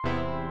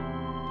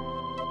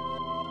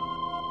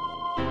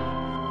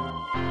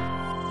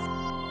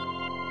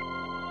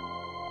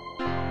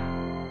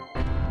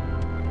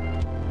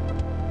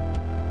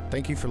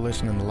Thank you for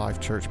listening to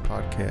Life Church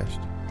Podcast.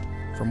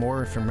 For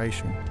more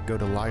information, go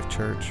to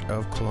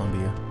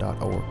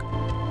lifechurchofcolumbia.org.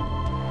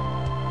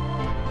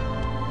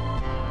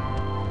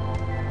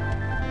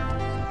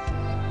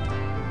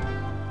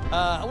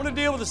 I want to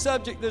deal with the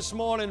subject this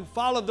morning,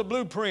 follow the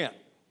blueprint,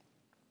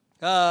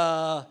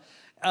 slash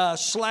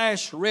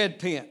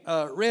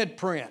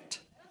Redprint.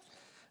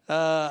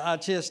 I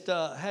just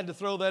had to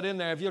throw that in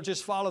there. If you'll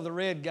just follow the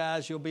red,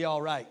 guys, you'll be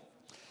all right.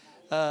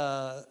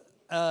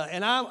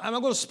 And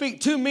I'm going to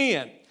speak to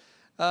men,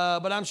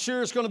 but I'm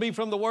sure it's going to be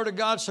from the Word of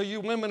God, so you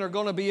women are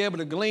going to be able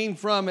to glean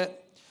from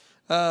it.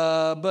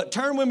 But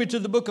turn with me to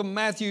the book of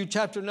Matthew,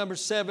 chapter number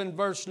 7,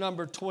 verse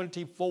number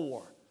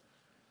 24.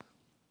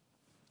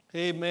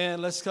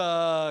 Amen. Let's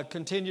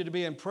continue to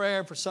be in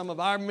prayer for some of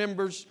our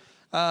members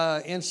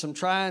in some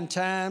trying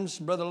times.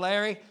 Brother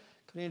Larry,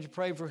 continue to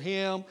pray for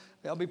him.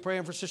 I'll be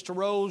praying for Sister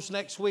Rose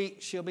next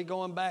week. She'll be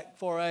going back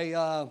for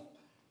a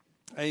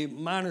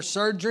minor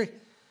surgery.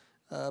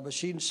 But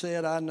she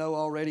said, I know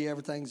already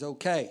everything's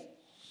okay.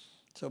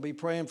 So be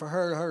praying for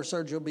her. Her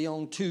surgery will be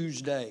on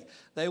Tuesday.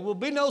 There will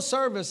be no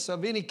service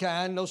of any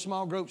kind, no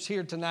small groups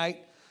here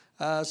tonight.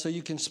 So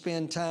you can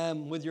spend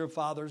time with your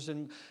fathers.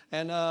 And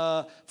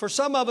for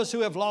some of us who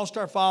have lost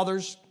our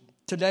fathers,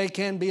 today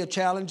can be a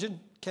challenge,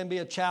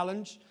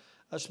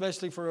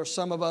 especially for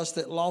some of us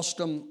that lost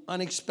them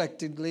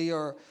unexpectedly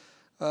or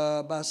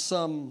by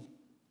some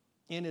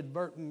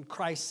inadvertent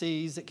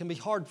crises. It can be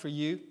hard for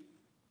you.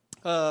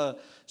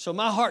 So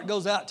my heart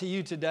goes out to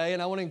you today,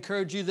 and I want to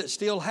encourage you that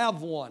still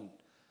have one.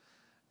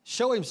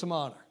 Show him some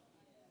honor.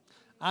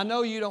 I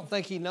know you don't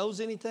think he knows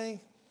anything,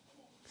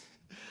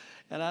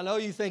 and I know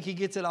you think he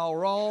gets it all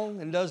wrong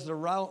and does the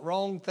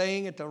wrong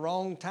thing at the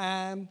wrong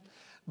time,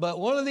 but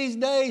one of these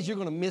days you're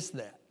going to miss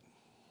that.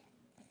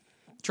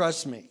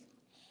 Trust me.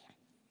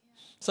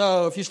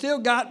 So if you still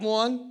got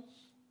one,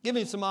 give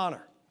him some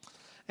honor.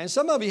 And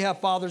some of you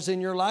have fathers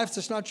in your life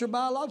that's not your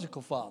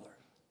biological father.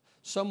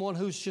 Someone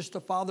who's just a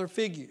father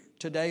figure.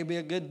 Today will be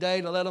a good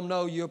day to let them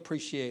know you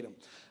appreciate them.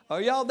 Are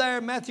y'all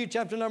there? Matthew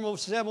chapter number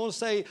 7. I want to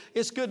say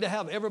it's good to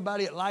have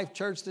everybody at Life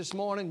Church this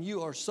morning.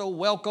 You are so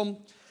welcome.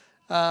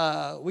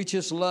 We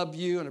just love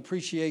you and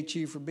appreciate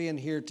you for being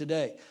here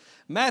today.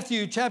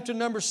 Matthew chapter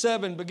number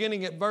 7,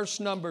 beginning at verse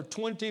number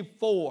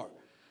 24.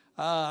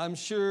 I'm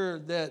sure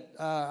that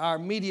our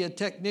media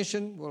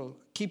technician will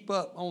keep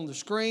up on the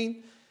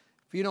screen.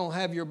 If you don't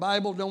have your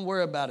Bible, don't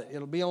worry about it.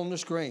 It'll be on the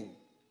screen.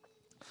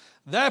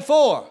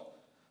 Therefore,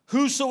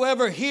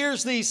 whosoever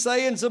hears these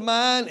sayings of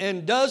mine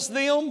and does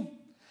them,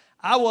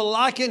 I will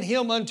liken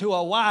him unto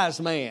a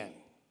wise man,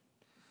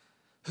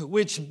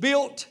 which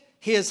built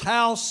his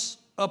house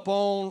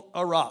upon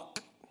a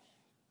rock.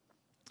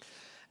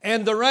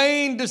 And the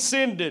rain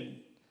descended,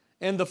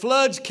 and the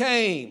floods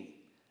came,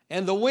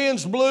 and the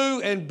winds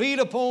blew and beat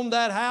upon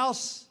that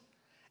house,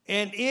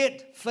 and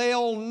it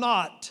fell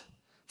not,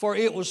 for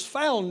it was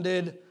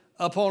founded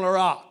upon a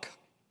rock.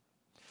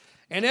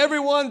 And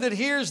everyone that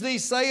hears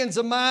these sayings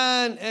of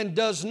mine and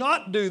does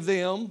not do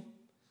them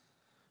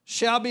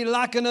shall be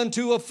likened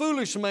unto a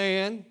foolish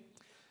man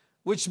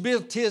which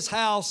built his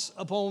house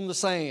upon the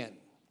sand.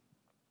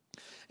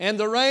 And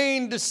the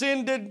rain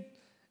descended,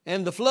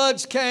 and the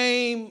floods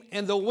came,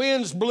 and the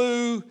winds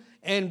blew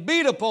and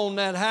beat upon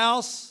that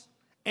house,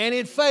 and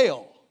it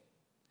fell.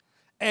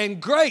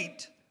 And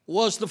great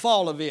was the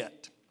fall of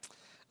it.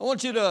 I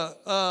want you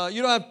to,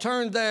 you don't have to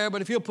turn there,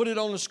 but if you'll put it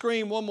on the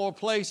screen one more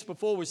place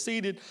before we're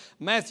seated.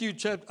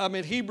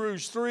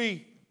 Hebrews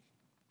 3,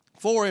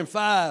 4 and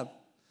 5.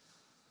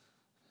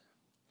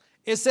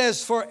 It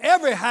says, for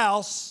every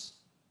house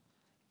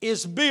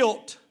is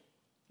built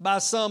by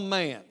some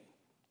man,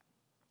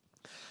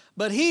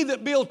 but he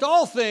that built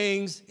all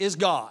things is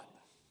God.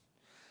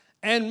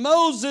 And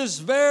Moses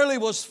verily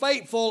was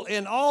faithful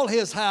in all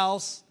his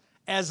house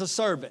as a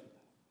servant.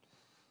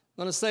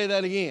 I'm going to say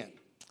that again.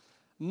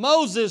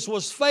 Moses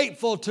was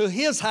faithful to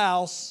his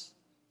house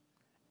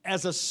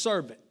as a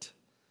servant.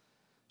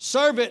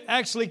 Servant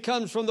actually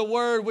comes from the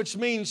word which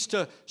means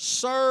to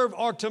serve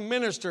or to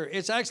minister.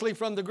 It's actually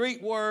from the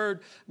Greek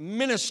word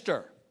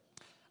minister.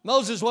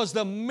 Moses was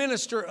the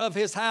minister of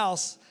his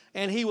house,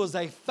 and he was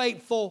a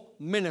faithful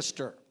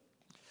minister.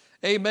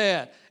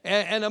 Amen.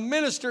 And a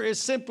minister is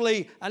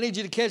simply, I need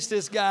you to catch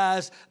this,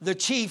 guys, the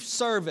chief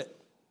servant.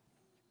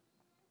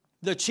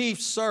 The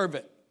chief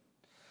servant.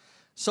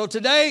 So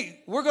today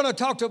we're going to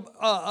talk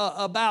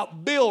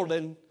about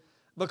building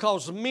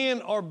because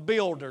men are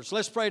builders.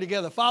 Let's pray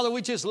together. Father,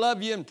 we just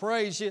love you and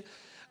praise you.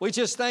 We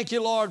just thank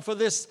you, Lord, for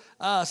this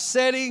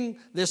setting,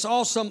 this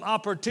awesome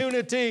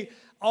opportunity,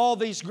 all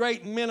these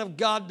great men of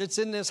God that's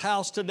in this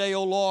house today,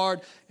 oh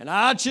Lord. And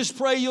I just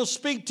pray you'll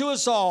speak to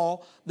us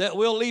all, that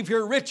we'll leave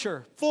here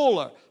richer,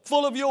 fuller,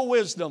 full of your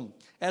wisdom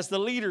as the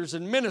leaders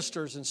and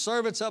ministers and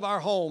servants of our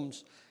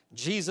homes. In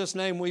Jesus'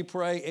 name we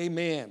pray,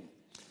 amen.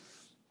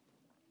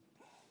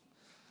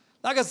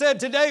 Like I said,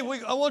 today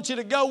I want you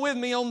to go with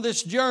me on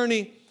this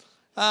journey,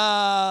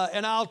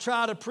 and I'll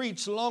try to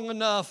preach long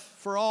enough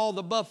for all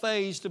the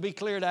buffets to be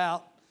cleared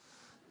out.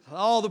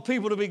 all the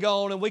people to be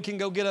gone and we can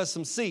go get us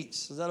some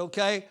seats. Is that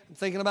okay? I'm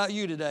thinking about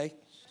you today.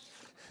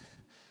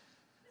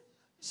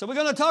 So we're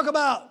going to talk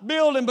about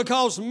building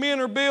because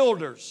men are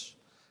builders.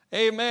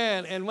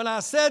 Amen. And when I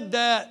said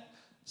that,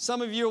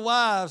 some of your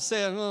wives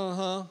said,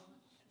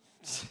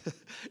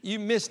 You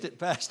missed it,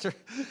 Pastor.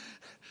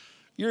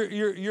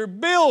 You're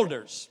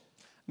builders.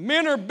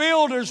 Men are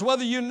builders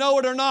whether you know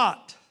it or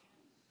not.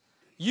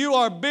 You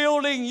are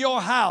building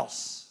your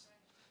house.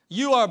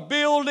 You are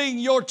building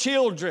your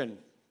children.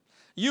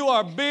 You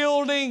are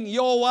building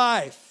your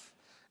wife.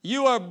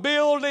 You are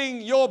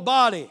building your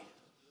body.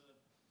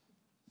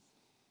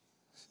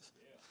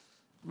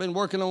 I've been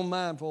working on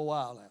mine for a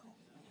while now.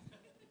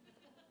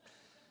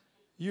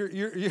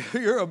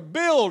 You're a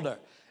builder,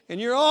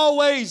 and you're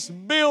always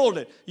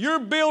building. You're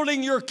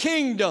building your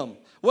kingdom,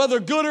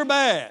 whether good or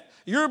bad.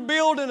 You're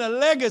building a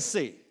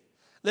legacy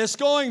that's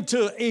going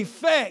to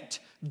affect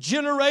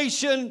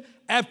generation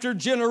after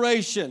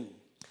generation.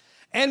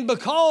 And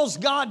because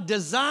God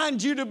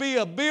designed you to be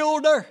a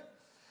builder,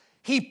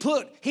 He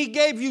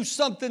gave you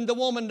something the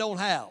woman don't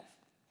have.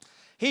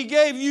 He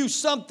gave you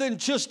something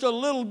just a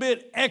little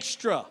bit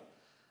extra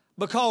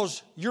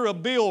because you're a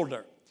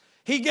builder.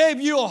 He gave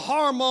you a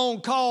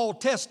hormone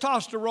called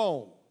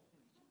testosterone.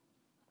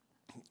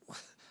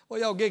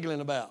 What y'all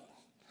giggling about?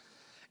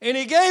 And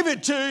He gave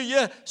it to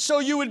you so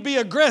you would be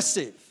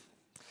aggressive.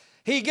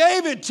 He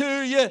gave it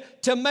to you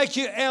to make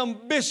you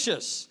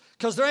ambitious.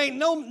 Because there ain't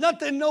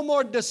nothing no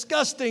more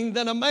disgusting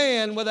than a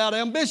man without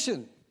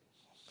ambition.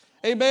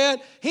 Amen?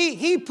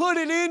 He put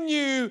it in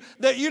you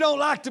that you don't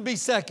like to be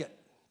second.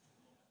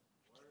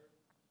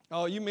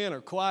 Oh, you men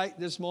are quiet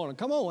this morning.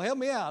 Come on, help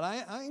me out.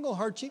 I ain't going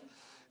to hurt you.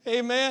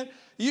 Amen?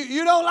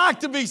 You don't like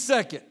to be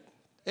second.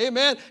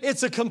 Amen?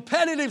 It's a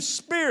competitive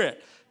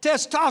spirit.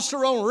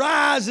 Testosterone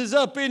rises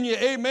up in you,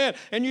 amen,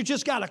 and you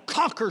just got to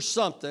conquer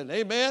something,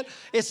 amen.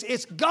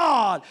 It's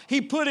God.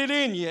 He put it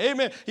in you,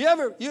 amen.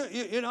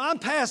 You know, I'm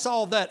past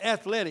all that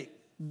athletic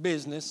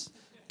business,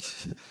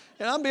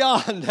 and I'm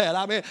beyond that.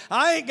 I mean,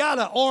 I ain't got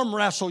to arm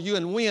wrestle you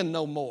and win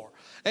no more,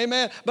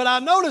 amen. But I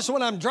notice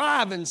when I'm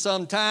driving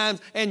sometimes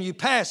and you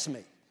pass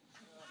me.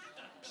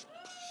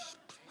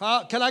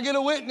 Can I get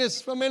a witness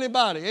from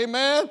anybody,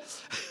 amen?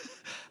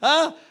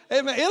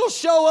 Amen. It'll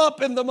show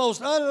up in the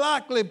most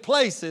unlikely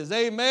places.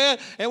 Amen.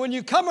 And when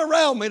you come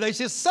around me, there's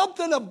just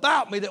something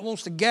about me that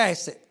wants to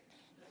gas it.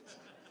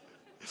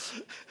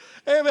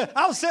 Amen.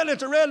 I was sitting at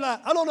the red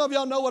light. I don't know if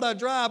y'all know what I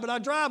drive, but I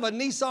drive a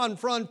Nissan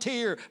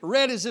Frontier,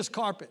 red as this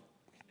carpet.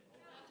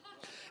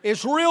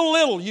 It's real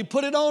little. You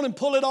put it on and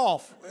pull it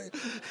off.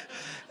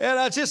 And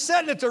I was just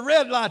sitting at the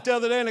red light the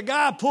other day, and a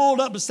guy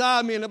pulled up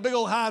beside me in a big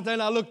old high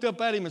thing. I looked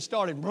up at him and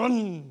started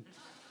running.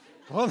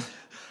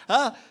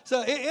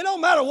 So it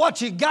don't matter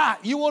what you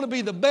got. You want to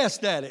be the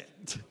best at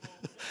it.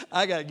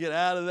 I got to get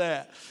out of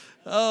that.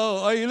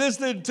 Oh, are you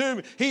listening to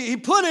me? He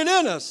put it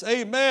in us,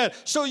 amen,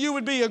 so you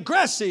would be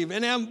aggressive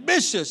and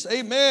ambitious,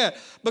 amen,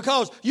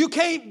 because you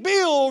can't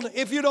build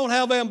if you don't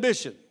have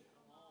ambition.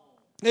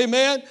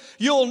 Amen.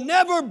 You'll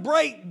never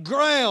break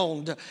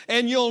ground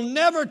and you'll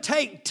never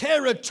take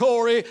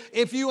territory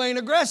if you ain't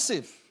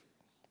aggressive.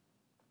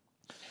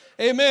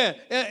 Amen.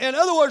 In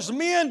other words,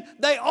 men,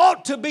 they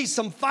ought to be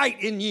some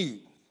fight in you.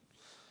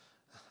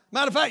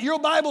 Matter of fact, your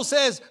Bible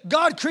says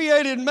God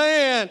created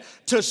man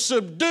to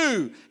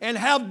subdue and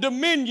have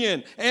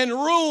dominion and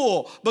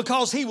rule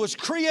because he was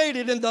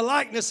created in the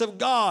likeness of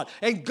God.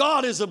 And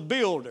God is a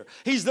builder.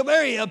 He's the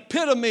very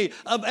epitome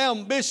of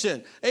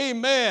ambition.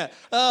 Amen.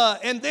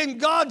 And then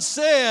God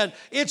said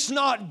it's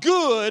not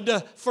good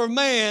for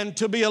man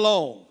to be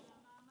alone.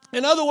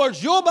 In other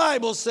words, your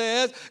Bible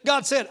says,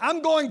 God said,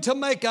 I'm going to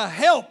make a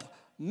help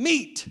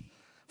meet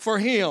for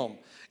him.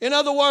 In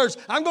other words,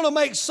 I'm going to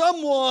make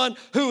someone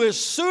who is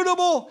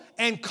suitable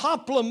and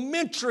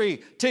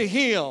complementary to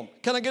him.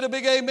 Can I get a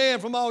big amen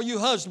from all you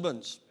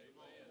husbands?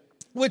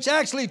 Which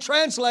actually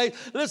translates,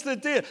 listen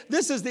to this.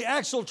 This is the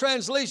actual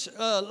translation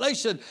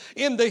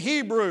in the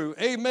Hebrew.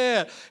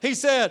 Amen. He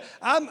said,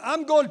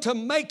 I'm going to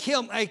make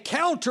him a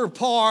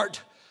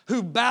counterpart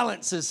who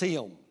balances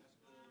him.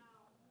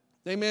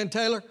 Amen,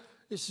 Taylor?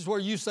 This is where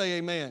you say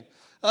amen.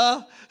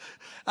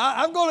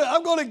 I'm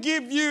going to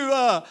give you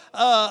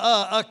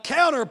a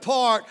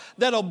counterpart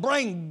that'll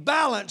bring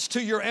balance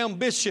to your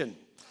ambition.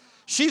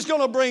 She's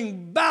going to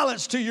bring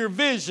balance to your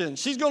vision.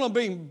 She's going to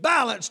bring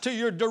balance to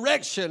your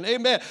direction.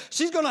 Amen.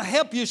 She's going to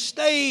help you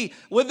stay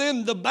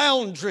within the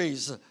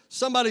boundaries.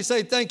 Somebody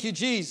say, thank you,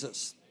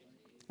 Jesus.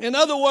 In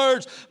other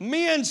words,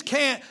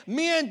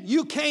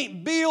 you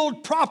can't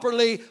build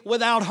properly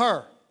without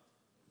her.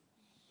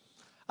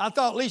 I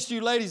thought at least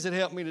you ladies had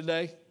helped me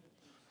today.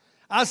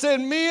 I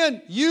said,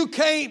 men, you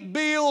can't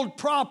build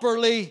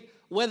properly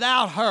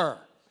without her.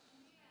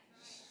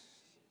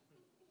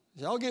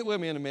 Y'all get with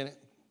me in a minute.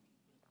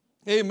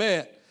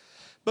 Amen.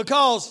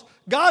 Because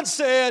God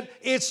said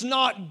it's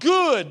not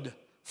good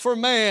for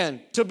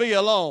man to be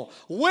alone.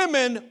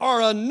 Women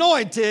are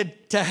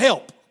anointed to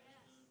help.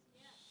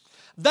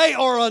 They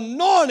are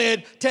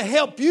anointed to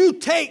help you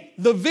take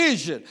the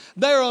vision.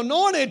 They're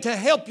anointed to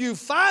help you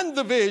find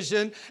the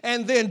vision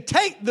and then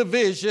take the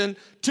vision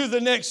to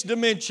the next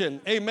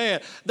dimension.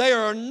 Amen. They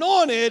are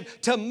anointed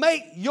to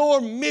make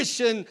your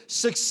mission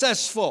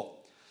successful.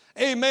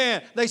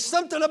 Amen. There's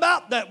something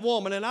about that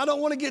woman, and I don't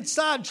want to get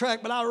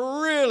sidetracked, but I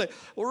really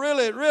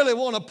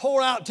want to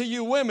pour out to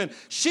you women.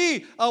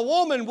 A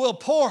woman will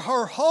pour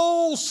her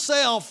whole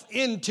self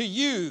into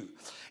you,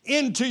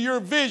 into your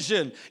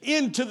vision,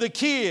 into the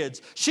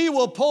kids. She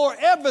will pour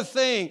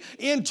everything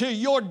into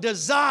your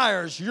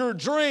desires, your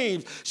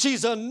dreams.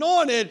 She's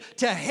anointed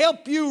to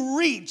help you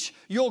reach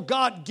your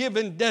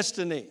God-given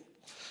destiny.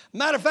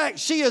 Matter of fact,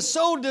 she is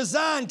so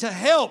designed to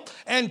help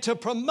and to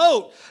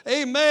promote,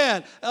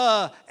 amen,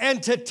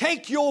 and to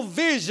take your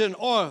vision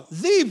or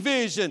the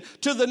vision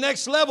to the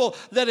next level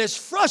that is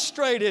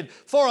frustrated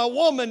for a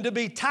woman to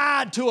be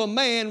tied to a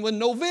man with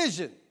no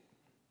vision.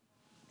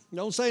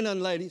 Don't say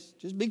nothing, ladies.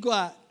 Just be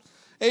quiet.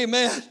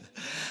 Amen.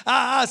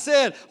 I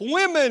said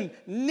women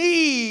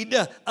need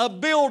a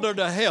builder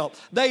to help.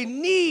 They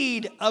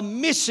need a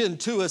mission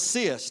to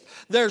assist.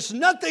 There's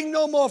nothing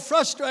no more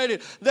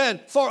frustrated than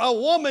for a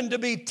woman to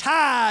be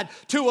tied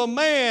to a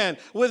man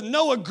with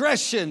no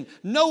aggression,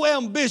 no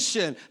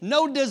ambition,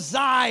 no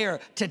desire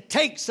to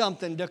take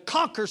something, to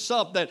conquer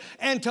something,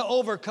 and to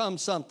overcome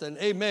something.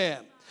 Amen.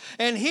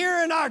 And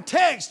here in our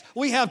text,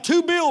 we have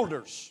two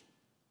builders.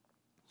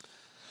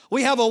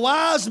 We have a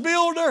wise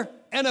builder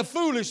and a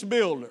foolish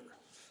builder.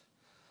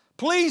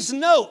 Please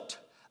note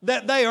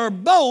that they are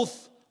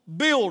both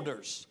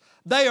builders.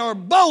 They are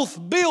both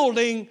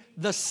building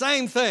the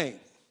same thing.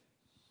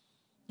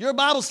 Your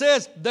Bible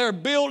says they're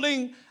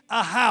building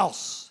a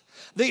house.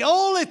 The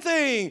only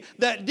thing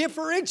that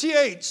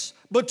differentiates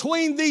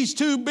between these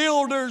two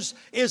builders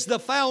is the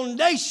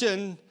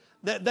foundation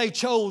that they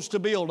chose to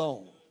build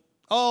on.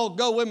 Oh,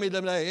 go with me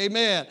today.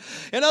 Amen.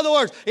 In other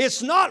words,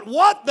 it's not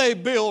what they're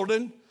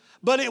building,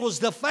 but it was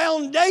the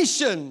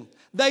foundation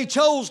they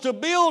chose to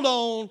build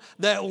on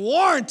that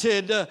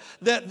warranted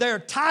that their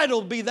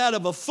title be that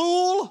of a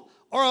fool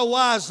or a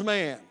wise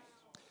man.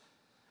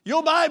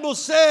 Your Bible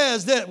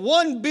says that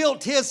one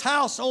built his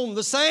house on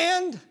the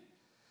sand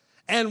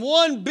and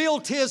one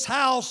built his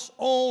house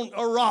on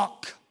a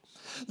rock.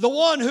 The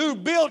one who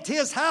built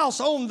his house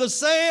on the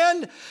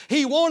sand,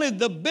 he wanted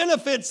the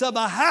benefits of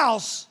a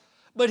house,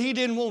 but he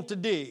didn't want to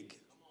dig.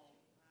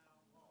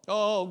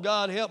 Oh,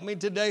 God, help me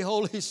today,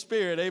 Holy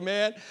Spirit.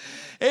 Amen.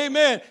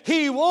 Amen.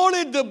 He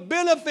wanted the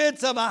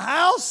benefits of a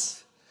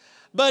house,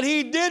 but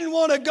he didn't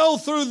want to go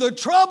through the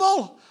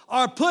trouble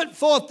or put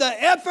forth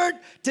the effort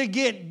to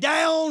get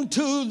down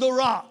to the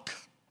rock.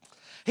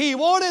 He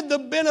wanted the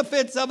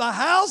benefits of a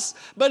house,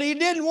 but he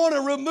didn't want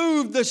to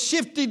remove the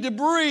shifty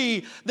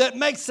debris that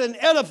makes an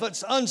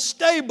edifice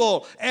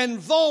unstable and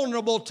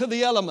vulnerable to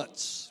the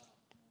elements.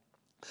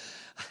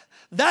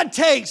 That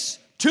takes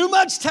too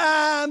much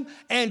time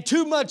and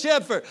too much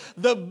effort.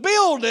 The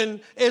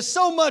building is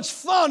so much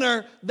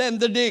funner than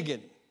the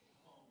digging.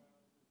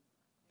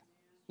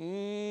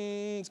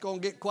 It's going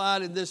to get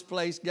quiet in this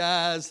place,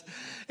 guys.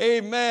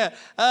 Amen.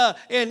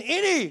 And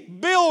any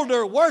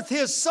builder worth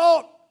his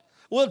salt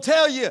will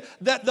tell you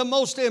that the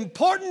most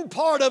important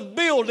part of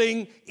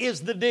building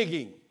is the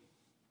digging.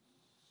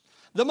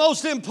 The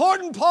most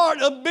important part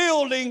of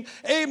building,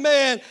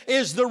 amen,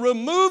 is the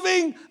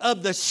removing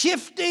of the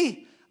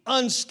shifty,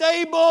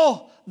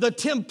 unstable, the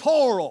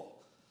temporal.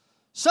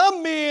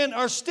 Some men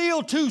are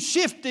still too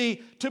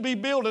shifty to be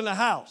building a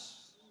house.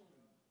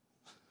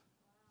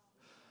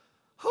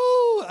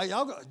 Whoo,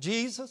 y'all go,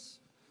 Jesus,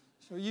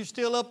 are you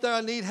still up there?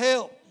 I need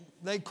help.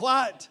 They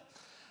quiet.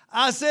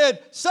 I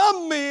said,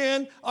 some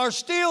men are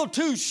still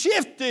too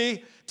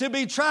shifty to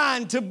be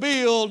trying to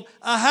build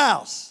a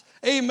house.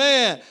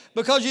 Amen.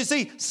 Because you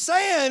see,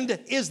 sand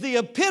is the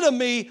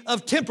epitome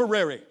of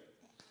temporary.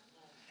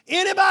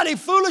 Anybody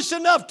foolish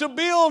enough to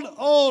build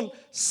on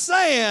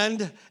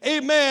sand,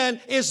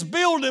 amen, is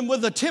building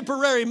with a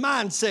temporary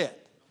mindset.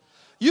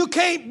 You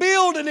can't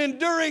build an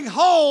enduring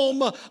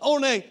home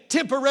on a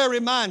temporary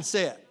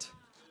mindset.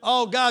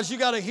 Oh, guys, you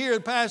got to hear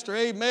it, Pastor.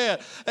 Amen.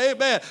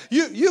 Amen.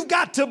 You've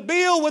got to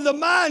build with a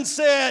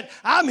mindset,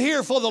 I'm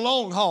here for the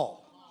long haul.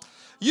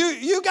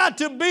 You got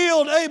to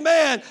build,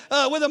 amen,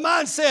 with a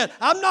mindset,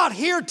 I'm not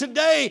here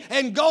today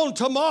and gone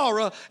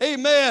tomorrow,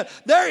 amen.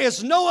 There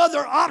is no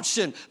other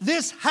option.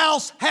 This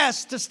house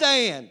has to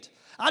stand.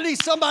 I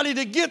need somebody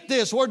to get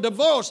this where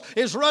divorce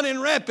is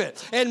running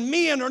rampant and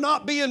men are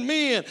not being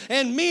men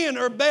and men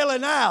are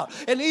bailing out.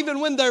 And even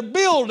when they're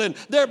building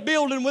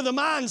with a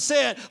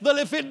mindset that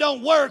if it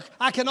don't work,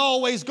 I can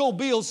always go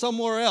build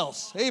somewhere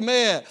else.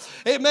 Amen.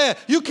 Amen.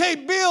 You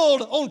can't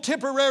build on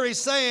temporary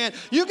sand.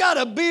 You got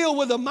to build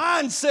with a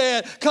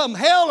mindset, come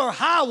hell or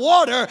high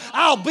water,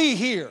 I'll be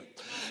here.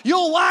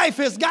 Your wife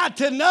has got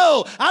to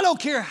know, I don't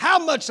care how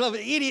much of an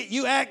idiot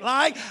you act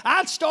like,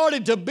 I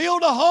started to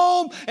build a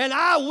home and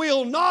I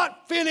will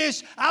not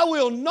finish, I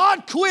will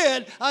not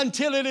quit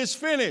until it is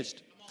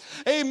finished.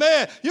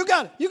 Amen. You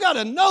got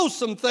to know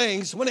some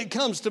things when it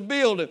comes to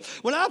building.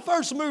 When I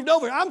first moved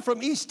over, I'm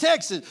from East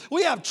Texas.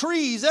 We have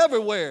trees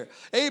everywhere.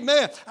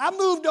 Amen. I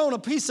moved on a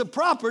piece of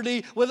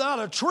property without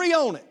a tree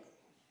on it.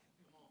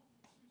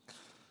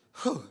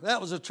 Whew, that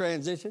was a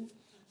transition.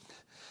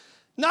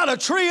 Not a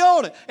tree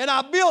on it. And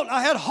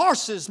I had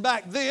horses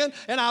back then,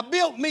 and I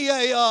built me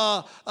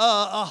a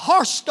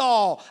horse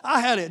stall. I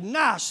had it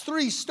nice,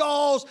 3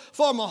 stalls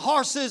for my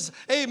horses,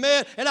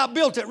 amen, and I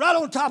built it right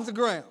on top of the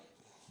ground.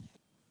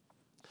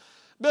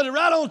 Built it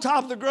right on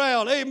top of the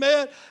ground,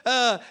 amen.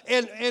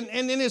 And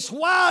in this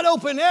wide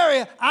open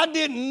area, I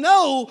didn't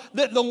know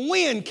that the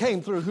wind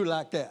came through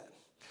like that.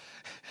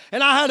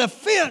 And I had a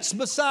fence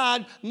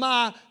beside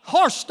my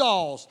horse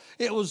stalls.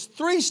 It was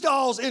 3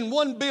 stalls in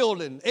one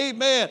building.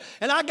 Amen.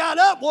 And I got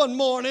up one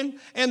morning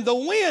and the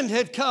wind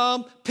had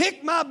come,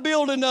 picked my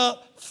building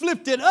up,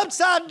 flipped it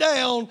upside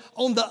down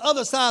on the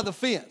other side of the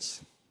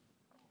fence.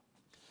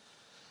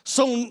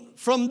 So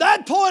from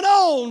that point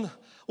on,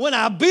 when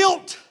I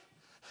built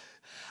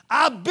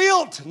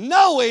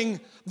knowing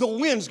the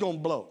wind's going to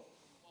blow.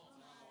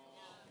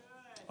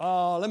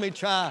 Oh, let me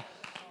try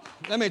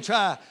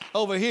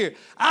over here.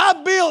 I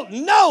built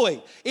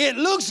knowing it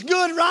looks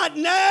good right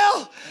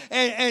now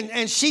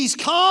and she's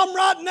calm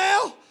right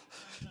now.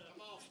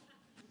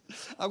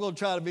 I'm going to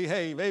try to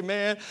behave,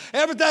 amen.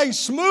 Everything's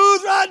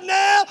smooth right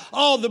now.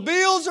 All the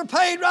bills are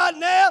paid right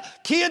now.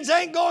 Kids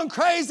ain't going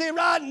crazy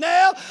right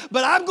now.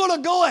 But I'm going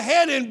to go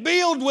ahead and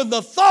build with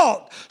the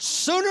thought,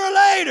 sooner or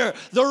later,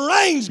 the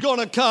rain's going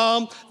to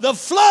come, the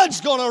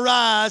flood's going to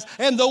rise,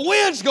 and the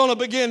wind's going to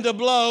begin to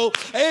blow.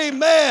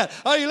 Amen.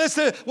 Are you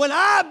listening? When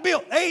I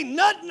built, ain't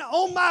nothing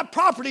on my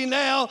property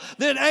now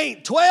that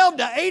ain't 12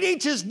 to 8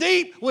 inches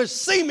deep with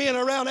cement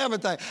around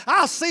everything.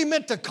 I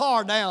cement the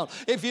car down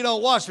if you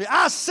don't watch me.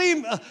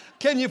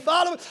 Can you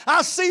follow me?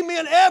 I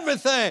cement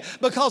everything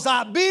because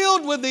I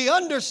build with the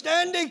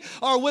understanding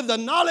or with the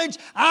knowledge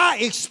I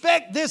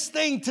expect this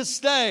thing to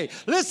stay.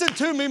 Listen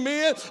to me,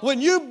 men.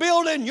 When you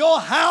build in your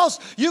house,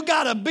 you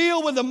got to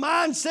build with the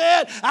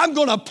mindset, I'm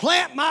going to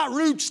plant my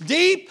roots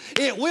deep.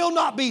 It will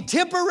not be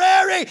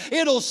temporary.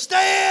 It'll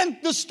stand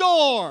the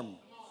storm.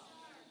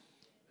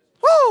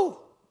 Woo!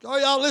 Are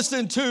y'all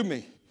listening to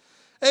me?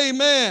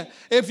 Amen.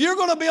 If you're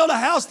going to build a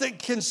house that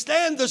can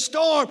stand the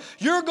storm,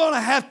 you're going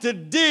to have to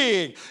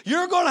dig.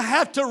 You're going to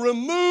have to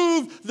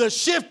remove the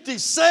shifty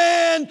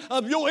sand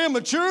of your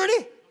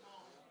immaturity.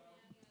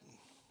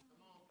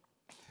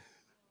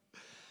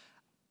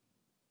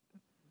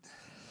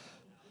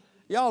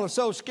 Y'all are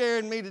so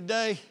scaring me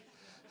today.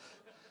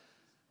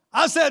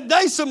 I said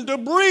there's some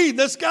debris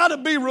that's got to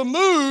be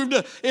removed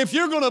if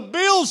you're going to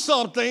build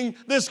something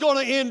that's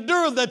going to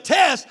endure the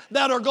tests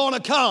that are going to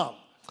come.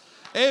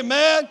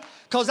 Amen.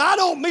 Because I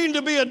don't mean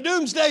to be a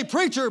doomsday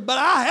preacher, but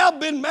I have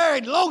been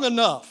married long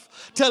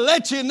enough to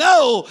let you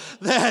know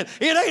that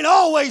it ain't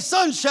always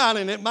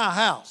sunshining at my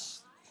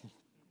house.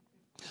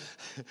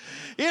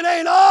 It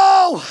ain't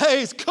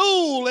always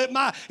cool at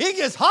it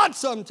gets hot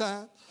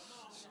sometimes.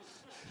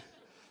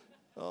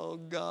 Oh,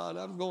 God,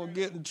 I'm going to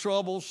get in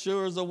trouble.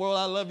 Sure as the world.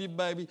 I love you,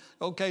 baby.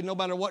 Okay, no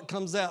matter what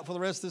comes out for the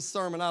rest of this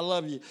sermon, I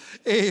love you.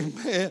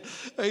 Amen.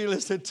 Hey,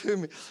 listen to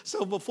me.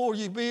 So before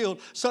you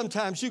build,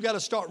 sometimes you got to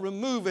start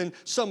removing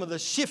some of the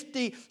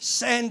shifty,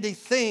 sandy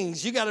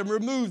things. You got to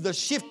remove the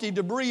shifty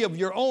debris of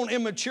your own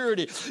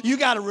immaturity. You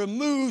got to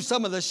remove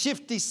some of the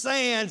shifty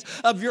sands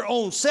of your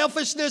own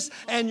selfishness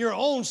and your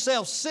own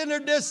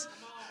self-centeredness.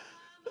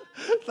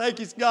 Thank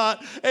you,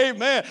 Scott.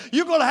 Amen.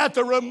 You're going to have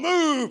to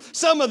remove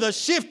some of the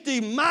shifty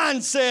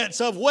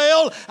mindsets of,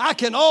 well, I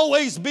can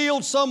always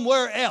build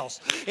somewhere else.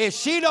 If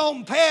she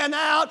don't pan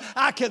out,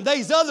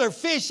 there's other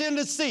fish in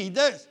the sea.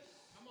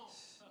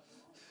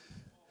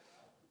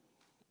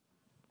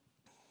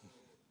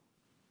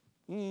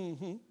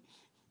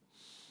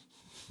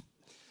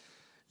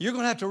 You're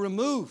going to have to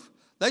remove.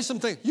 There's some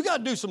things. You got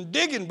to do some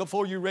digging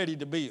before you're ready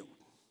to build.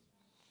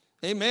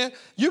 Amen.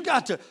 You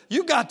got to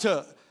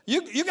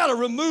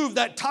remove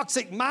that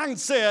toxic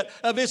mindset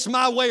of it's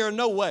my way or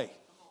no way.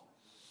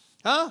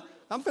 Huh?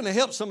 I'm going to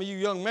help some of you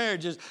young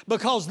marriages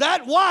because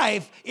that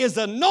wife is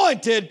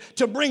anointed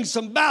to bring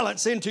some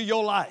balance into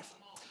your life.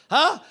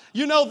 Huh?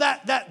 You know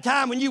that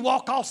time when you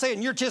walk off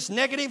saying you're just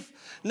negative?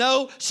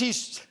 No,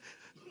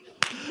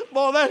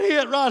 boy, that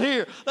hit right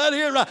here.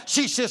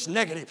 She's just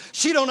negative.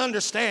 She don't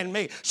understand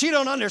me. She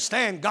don't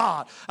understand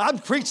God.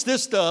 I've preached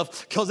this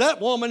stuff because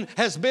that woman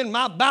has been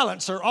my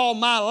balancer all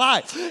my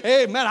life.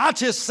 Amen. I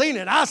just seen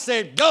it. I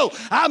said, go.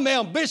 I'm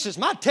ambitious.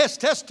 My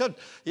test.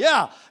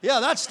 Yeah,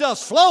 that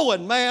stuff's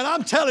flowing, man.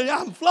 I'm telling you,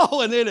 I'm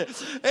flowing in it.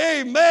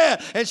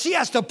 Amen. And she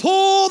has to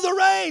pull the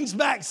reins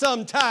back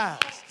sometimes.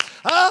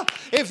 Huh?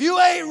 If you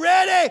ain't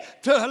ready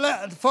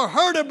for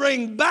her to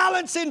bring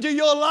balance into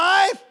your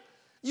life,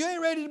 you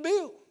ain't ready to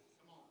build.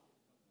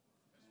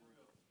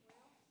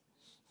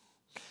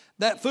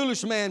 That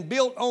foolish man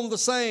built on the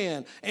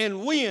sand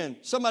and when,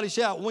 somebody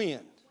shout when.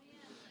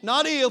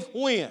 Not if,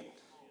 when.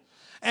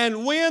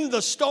 And when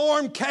the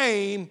storm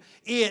came,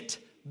 it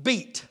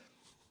beat.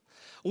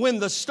 When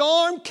the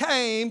storm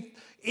came,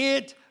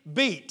 it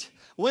beat.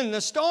 when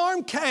the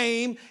storm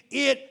came,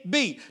 it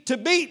beat. To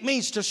beat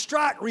means to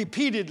strike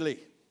repeatedly.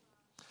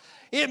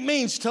 It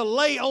means to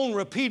lay on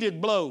repeated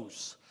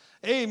blows.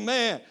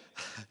 Amen.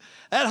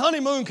 That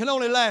honeymoon can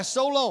only last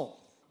so long.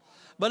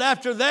 But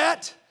after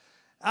that,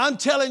 I'm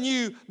telling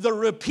you, the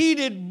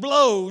repeated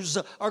blows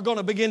are going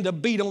to begin to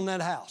beat on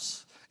that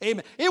house.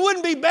 Amen. It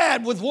wouldn't be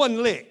bad with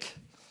one lick.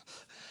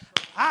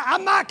 I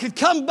might could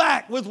come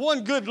back with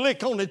one good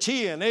lick on the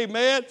chin.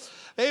 Amen.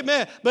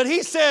 Amen. But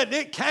he said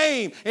it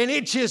came and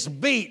it just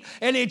beat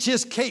and it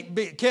just kept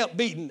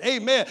beating.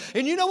 Amen.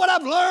 And you know what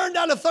I've learned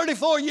out of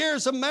 34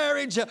 years of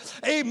marriage?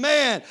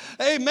 Amen.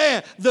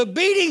 Amen. The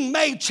beating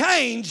may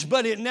change,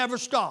 but it never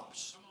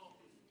stops.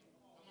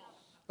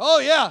 Oh,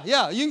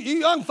 yeah. You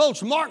young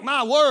folks, mark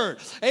my word.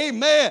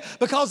 Amen.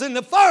 Because in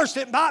the first,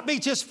 it might be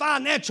just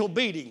financial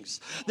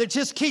beatings that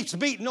just keeps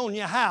beating on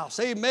your house.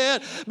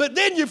 Amen. But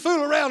then you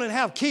fool around and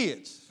have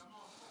kids.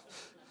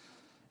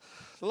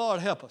 Lord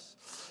help us.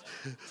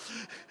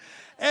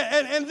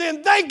 And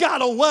then they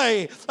got a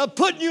way of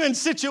putting you in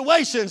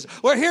situations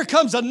where here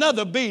comes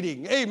another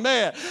beating.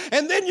 Amen.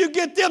 And then you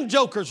get them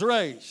jokers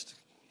raised.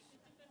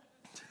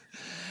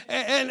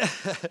 And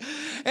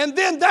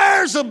then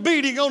there's a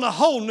beating on a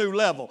whole new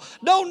level.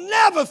 Don't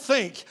never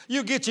think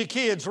you get your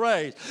kids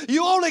raised.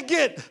 You only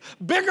get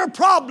bigger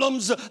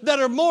problems that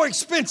are more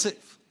expensive.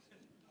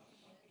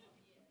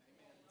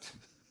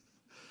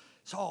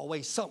 It's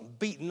always something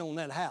beating on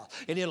that house.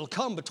 And it'll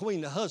come between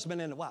the husband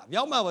and the wife.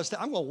 Y'all know what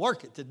I'm going to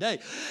work it today.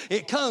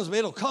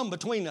 It'll come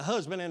between the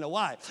husband and the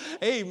wife.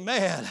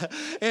 Amen.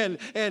 And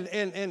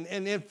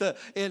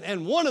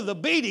one of the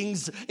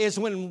beatings is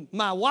when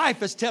my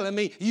wife is telling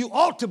me, you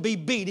ought to be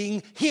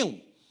beating him.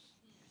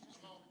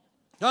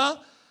 Huh?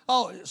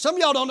 Oh, some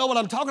of y'all don't know what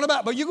I'm talking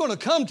about, but you're going to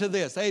come to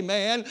this.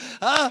 Amen.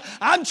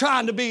 I'm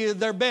trying to be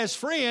their best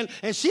friend,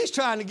 and she's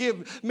trying to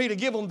give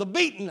them the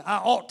beating I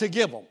ought to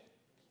give them.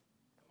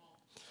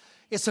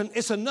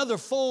 It's another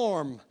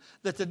form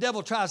that the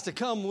devil tries to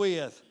come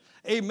with,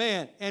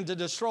 amen, and to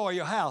destroy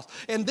your house.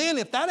 And then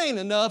if that ain't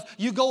enough,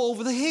 you go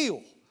over the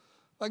hill.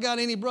 I got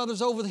any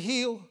brothers over the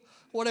hill?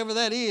 Whatever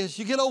that is,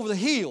 you get over the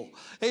hill,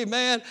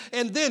 amen,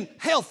 and then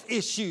health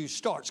issues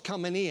starts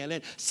coming in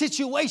and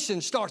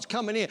situations starts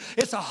coming in.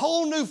 It's a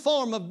whole new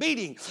form of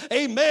beating,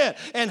 amen,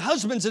 and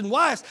husbands and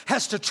wives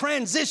has to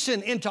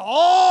transition into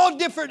all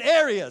different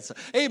areas,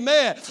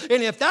 amen,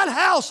 and if that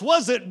house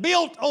wasn't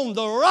built on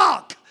the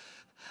rock,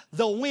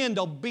 the wind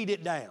will beat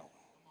it down.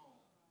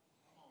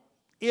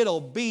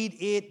 It'll beat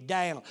it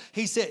down.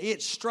 He said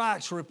it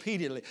strikes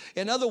repeatedly.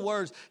 In other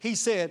words, he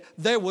said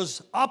there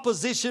was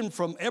opposition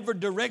from every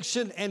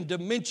direction and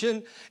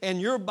dimension. And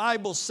your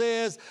Bible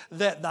says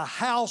that the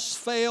house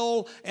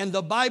fell. And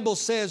the Bible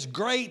says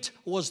great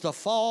was the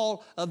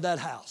fall of that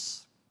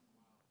house.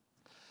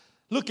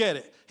 Look at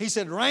it. He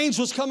said rains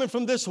was coming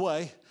from this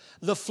way.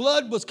 The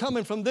flood was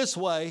coming from this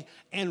way.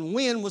 And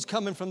wind was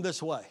coming from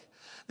this way.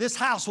 This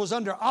house was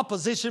under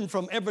opposition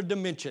from every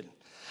dimension.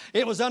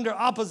 It was under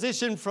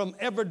opposition from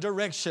every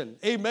direction.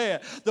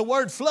 Amen. The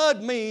word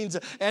flood means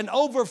an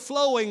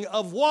overflowing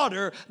of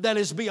water that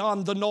is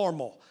beyond the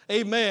normal.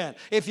 Amen.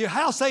 If your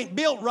house ain't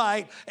built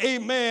right,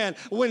 amen,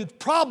 when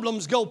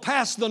problems go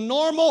past the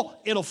normal,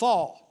 it'll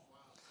fall.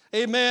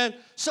 Amen.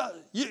 So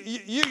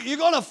you're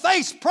going to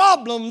face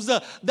problems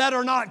that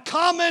are not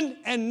common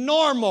and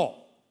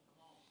normal.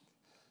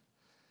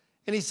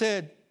 And he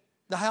said,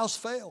 the house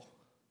fell.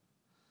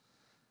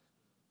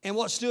 And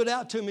what stood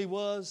out to me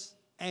was,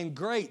 and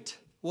great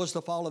was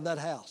the fall of that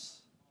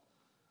house.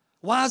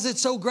 Why is it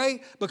so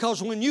great?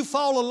 Because when you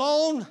fall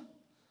alone,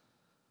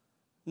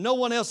 no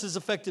one else is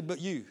affected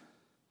but you.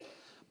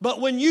 But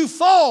when you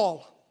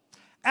fall,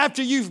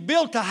 after you've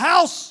built a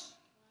house,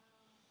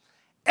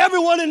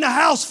 everyone in the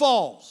house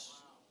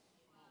falls.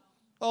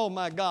 Oh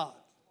my God.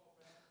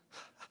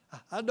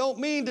 I don't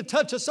mean to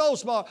touch a sore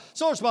spot,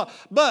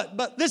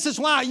 but this is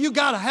why you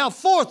got to have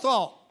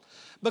forethought.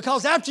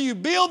 Because after you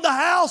build the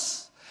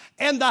house,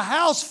 and the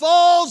house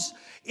falls,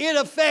 it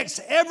affects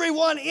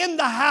everyone in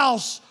the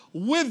house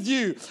with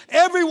you.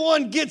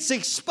 Everyone gets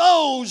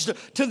exposed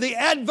to the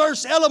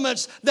adverse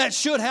elements that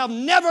should have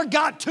never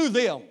got to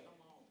them.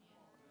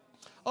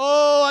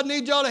 Oh, I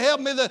need y'all to help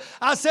me.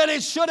 I said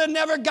it should have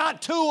never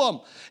got to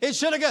them. It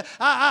should have got.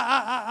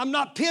 I'm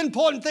not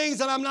pinpointing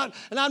things, and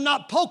I'm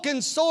not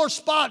poking sore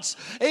spots.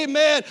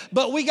 Amen.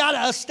 But we got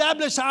to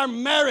establish our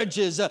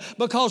marriages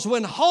because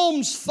when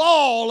homes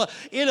fall,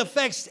 it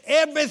affects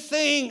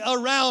everything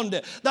around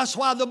it. That's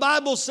why the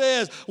Bible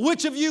says,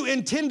 "Which of you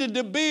intended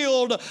to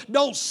build?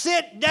 Don't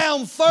sit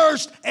down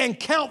first and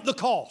count the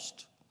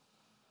cost."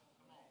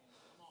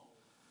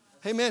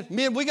 Amen.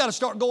 Men, we got to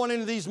start going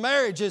into these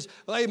marriages.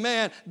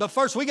 Amen. But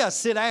first, we got to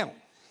sit down.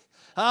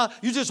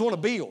 You just want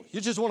to build. You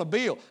just want to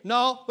build.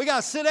 No, we got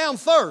to sit down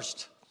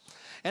first.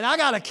 And I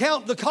got to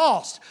count the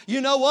cost. You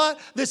know what?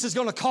 This is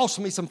going to cost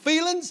me some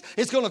feelings.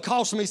 It's going to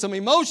cost me some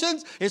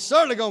emotions. It's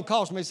certainly going to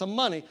cost me some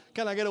money.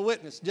 Can I get a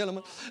witness,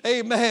 gentlemen?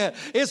 Amen.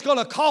 It's going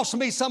to cost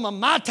me some of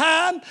my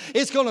time.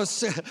 It's going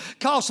to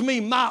cost me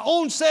my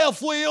own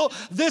self-will.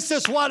 This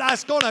is what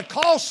it's going to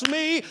cost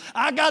me.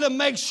 I got to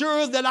make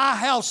sure that I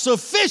have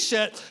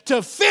sufficient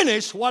to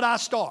finish what I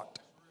start.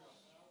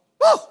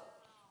 Woo!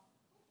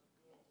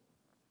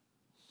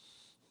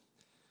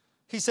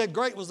 He said,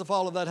 great was the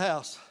fall of that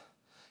house.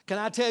 Can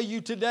I tell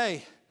you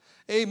today,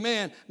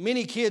 amen,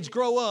 many kids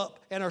grow up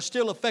and are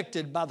still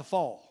affected by the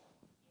fall.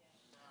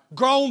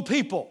 Grown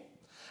people.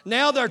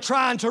 Now they're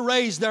trying to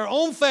raise their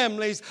own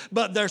families,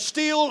 but they're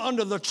still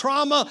under the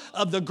trauma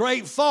of the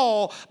great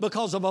fall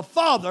because of a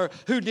father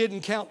who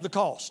didn't count the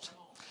cost.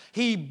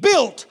 He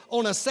built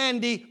on a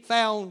sandy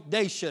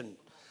foundation.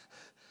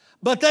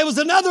 But there was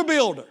another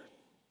builder.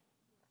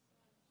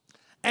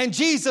 And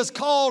Jesus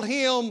called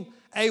him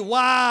a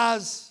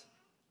wise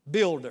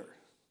builder.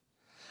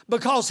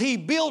 Because he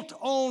built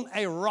on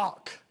a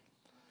rock.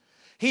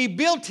 He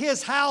built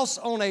his house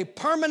on a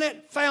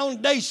permanent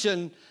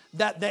foundation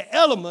that the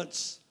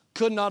elements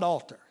could not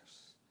alter.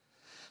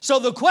 So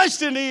the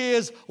question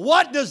is,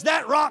 what does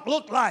that rock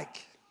look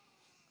like?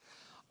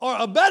 Or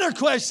a better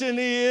question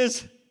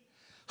is,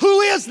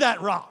 who is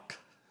that rock?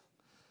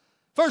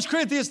 1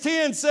 Corinthians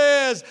 10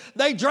 says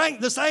they drank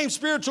the same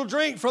spiritual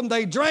drink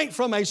they drank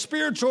from a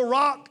spiritual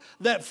rock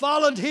that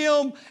followed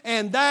him,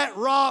 and that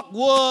rock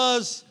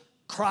was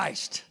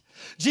Christ.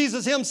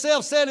 Jesus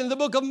himself said in the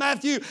book of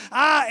Matthew,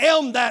 I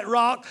am that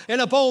rock,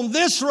 and upon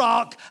this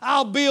rock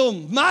I'll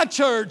build my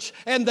church,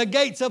 and the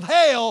gates of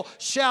hell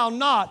shall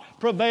not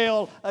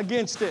prevail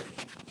against it.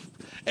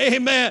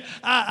 Amen.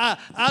 I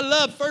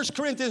love 1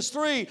 Corinthians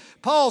 3.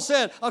 Paul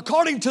said,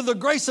 according to the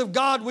grace of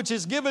God which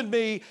is given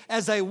me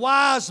as a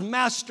wise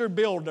master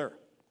builder,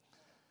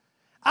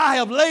 I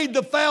have laid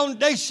the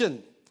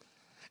foundation,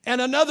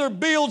 and another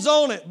builds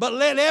on it. But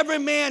let every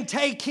man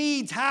take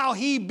heed how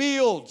he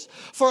builds.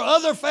 For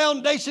other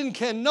foundation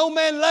can no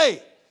man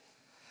lay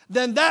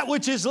than that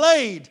which is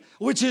laid,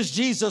 which is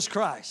Jesus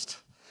Christ.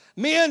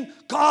 Men,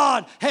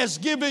 God has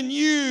given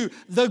you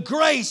the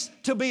grace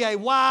to be a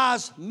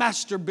wise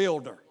master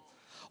builder.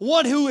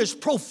 One who is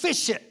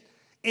proficient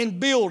in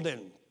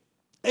building.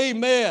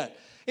 Amen.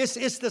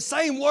 It's the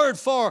same word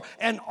for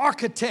an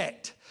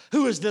architect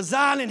who is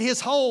designing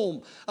his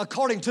home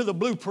according to the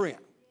blueprint.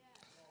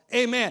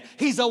 Amen.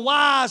 He's a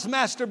wise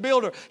master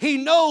builder. He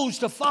knows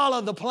to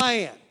follow the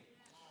plan.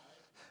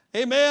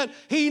 Amen.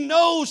 He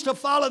knows to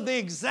follow the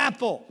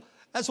example.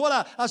 That's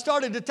what I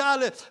started to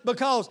title it,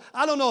 because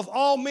I don't know if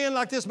all men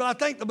like this, but I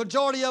think the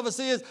majority of us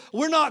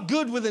we're not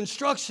good with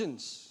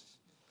instructions.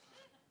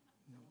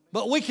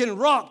 But we can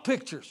rock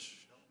pictures.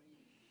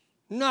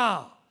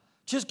 No,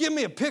 just give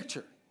me a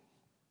picture.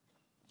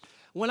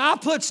 When I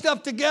put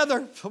stuff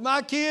together for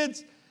my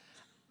kids,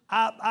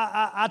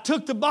 I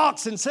took the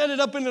box and set it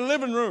up in the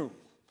living room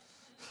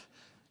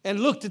and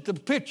looked at the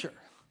picture.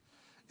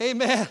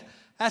 Amen.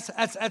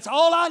 That's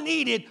all I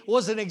needed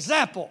was an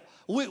example.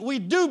 We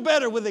do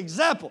better with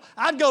example.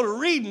 I'd go to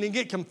reading and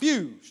get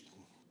confused.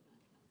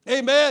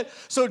 Amen.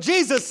 So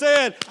Jesus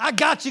said, I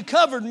got you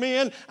covered,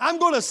 men. I'm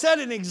going to set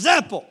an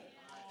example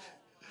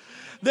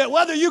that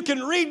whether you can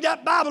read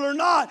that Bible or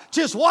not,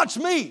 just watch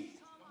me.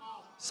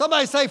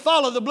 Somebody say,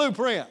 follow the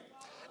blueprint.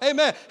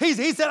 Amen. He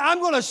said, I'm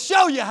going to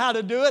show you how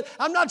to do it.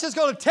 I'm not just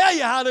going to tell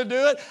you how to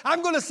do it.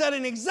 I'm going to set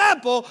an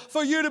example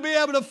for you to be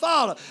able to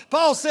follow.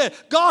 Paul said,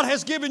 God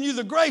has given you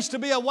the grace to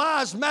be a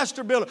wise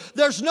master builder.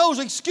 There's no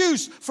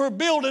excuse for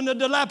building a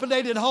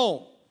dilapidated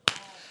home.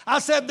 I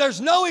said, there's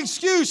no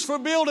excuse for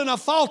building a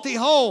faulty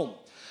home.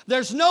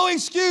 There's no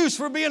excuse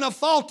for being a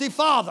faulty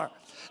father.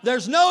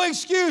 There's no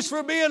excuse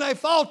for being a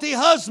faulty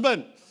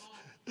husband.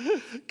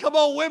 Come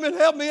on, women,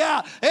 help me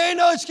out. There ain't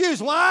no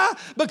excuse. Why?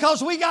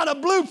 Because we got a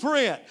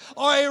blueprint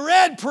or a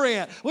red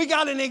print. We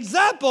got an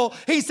example.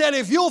 He said,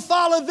 if you'll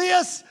follow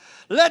this,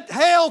 let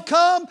hell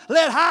come,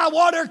 let high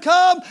water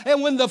come,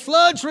 and when the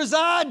floods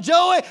reside,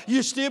 Joey,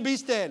 you still be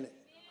standing.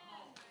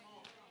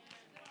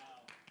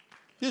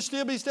 You'll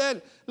still be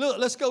standing. Look,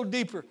 let's go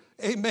deeper.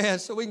 Amen.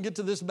 So we can get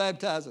to this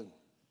baptizing.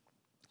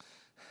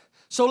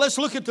 So let's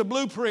look at the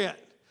blueprint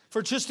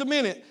for just a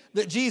minute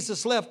that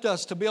Jesus left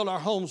us to build our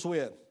homes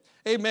with.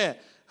 Amen.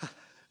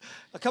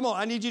 Come on,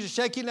 I need you to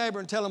shake your neighbor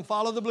and tell him,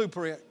 follow the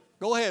blueprint.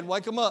 Go ahead,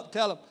 wake him up.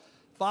 Tell him,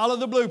 follow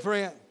the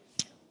blueprint.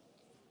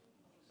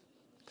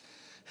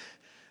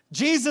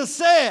 Jesus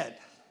said,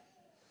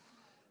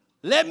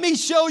 let me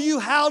show you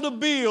how to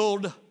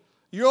build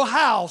your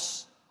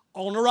house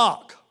on a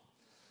rock.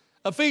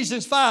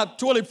 Ephesians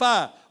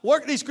 5:25.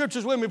 Work these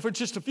scriptures with me for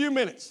just a few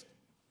minutes.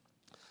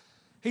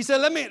 He said,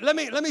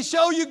 let me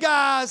show you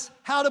guys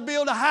how to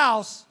build a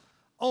house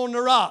on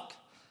the rock.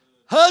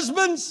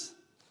 Husbands,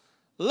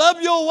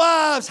 love your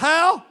wives.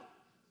 How?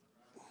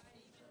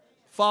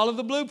 Follow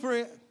the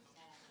blueprint.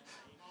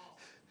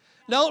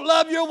 Don't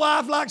love your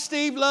wife like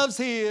Steve loves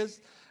his.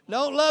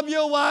 Don't love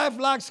your wife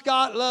like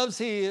Scott loves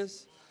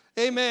his.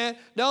 Amen.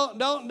 Don't,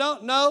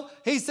 no.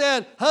 He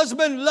said,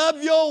 husband,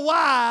 love your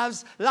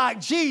wives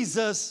like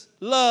Jesus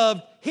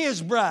loved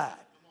his bride.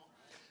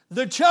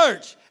 The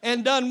church.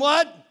 And done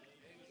what?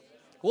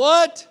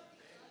 What?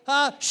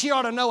 She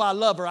ought to know I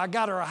love her. I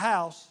got her a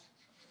house.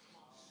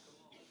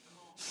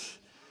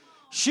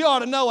 She ought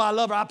to know I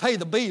love her. I pay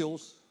the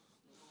bills.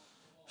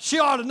 She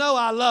ought to know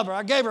I love her.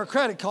 I gave her a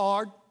credit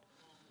card.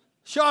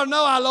 She ought to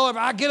know I love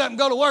her. I get up and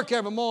go to work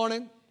every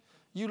morning.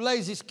 You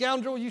lazy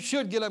scoundrel, you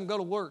should get up and go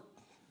to work.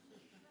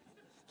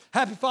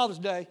 Happy Father's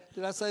Day.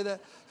 Did I say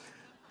that?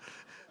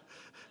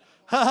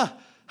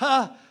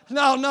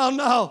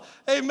 No.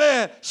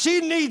 Amen.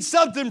 She needs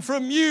something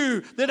from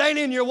you that ain't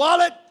in your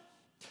wallet.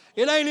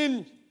 It ain't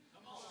in.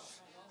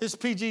 It's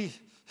PG.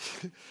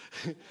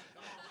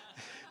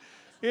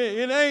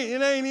 It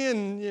ain't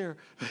in here.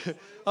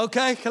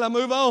 Okay, can I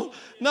move on?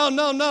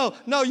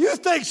 No. You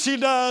think she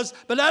does,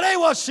 but that ain't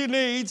what she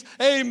needs.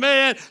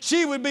 Amen.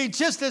 She would be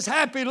just as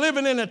happy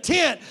living in a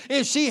tent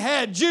if she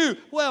had you.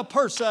 Well,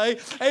 per se.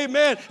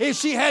 Amen. If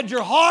she had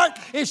your heart,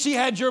 if she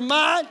had your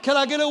mind. Can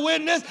I get a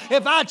witness?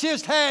 If I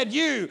just had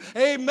you.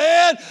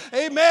 Amen.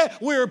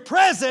 We're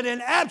present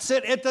and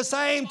absent at the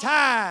same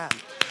time.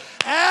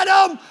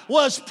 Adam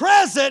was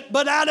present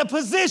but out of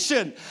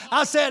position.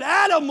 I said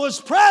Adam was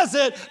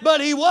present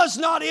but he was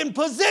not in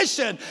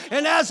position.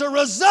 And as a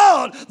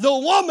result, the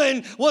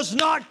woman was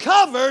not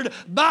covered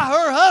by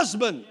her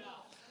husband.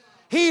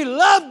 He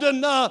loved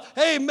enough.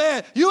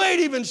 Amen. You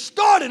ain't even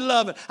started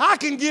loving. I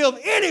can give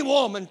any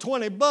woman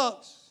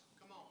 $20.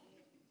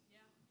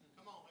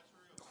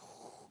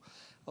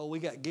 Oh, we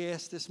got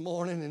gas this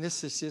morning, and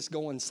this is just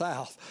going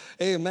south.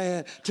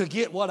 Amen. To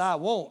get what I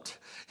want.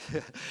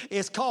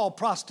 It's called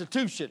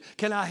prostitution.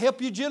 Can I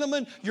help you,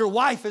 gentlemen? Your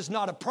wife is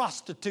not a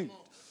prostitute.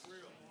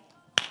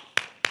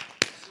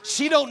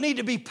 She don't need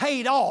to be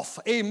paid off,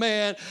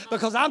 amen,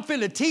 because I'm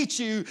finna teach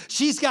you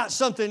she's got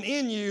something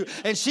in you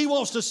and she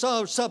wants to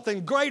serve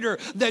something greater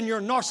than your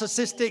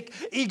narcissistic,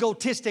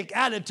 egotistic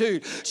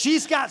attitude.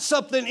 She's got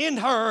something in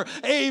her,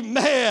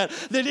 amen,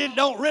 that it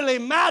don't really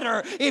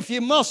matter if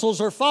your muscles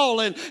are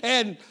falling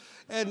and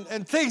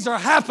things are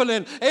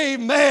happening,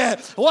 amen.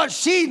 What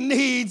she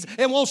needs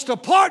and wants to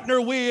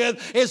partner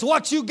with is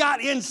what you got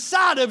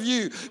inside of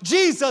you.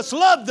 Jesus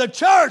loved the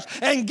church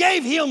and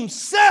gave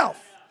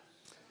himself.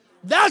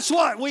 That's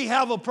what we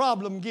have a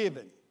problem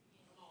giving.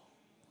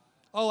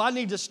 Oh, I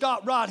need to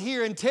stop right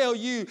here and tell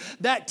you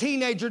that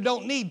teenager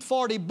don't need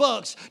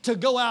 $40 to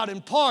go out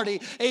and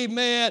party.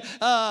 Amen.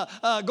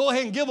 Go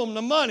ahead and give them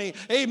the money.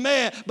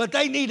 Amen. But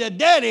they need a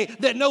daddy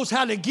that knows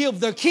how to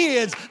give their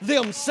kids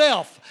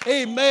themselves.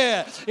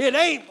 Amen. It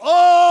ain't,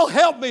 oh,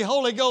 help me,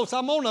 Holy Ghost.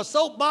 I'm on a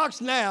soapbox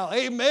now.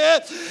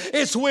 Amen.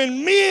 It's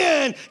when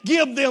men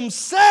give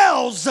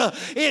themselves,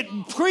 it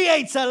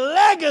creates a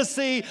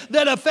legacy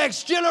that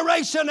affects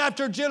generation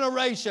after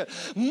generation.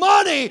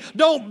 Money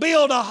don't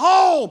build a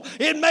home.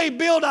 It may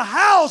build a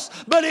house,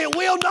 but it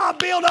will not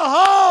build a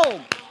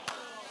home.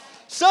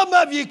 Some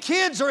of you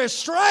kids are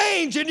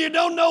estranged and you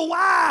don't know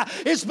why.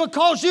 It's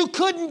because you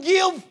couldn't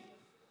give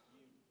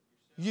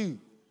you.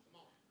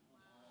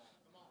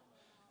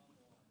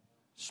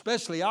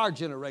 Especially our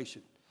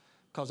generation.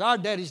 Because our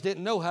daddies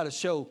didn't know how to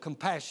show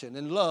compassion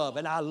and love,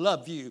 and I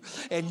love you,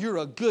 and you're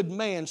a good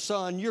man,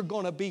 son. You're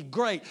going to be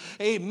great.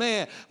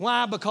 Amen.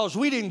 Why? Because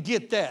we didn't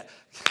get that.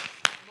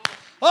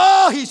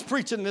 Oh, he's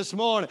preaching this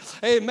morning.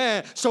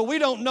 Amen. So we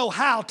don't know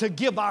how to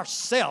give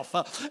ourselves.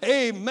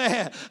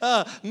 Amen.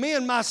 Me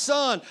and my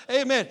son,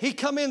 amen, he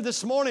come in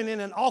this morning in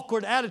an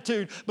awkward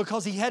attitude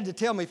because he had to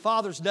tell me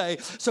Father's Day.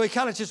 So he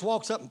kind of just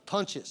walks up and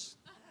punches.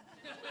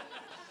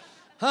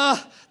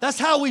 That's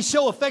how we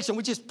show affection.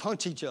 We just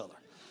punch each other.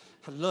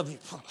 I love you.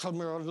 I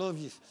love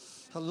you.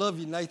 I love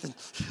you, Nathan.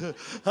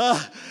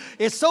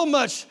 It's so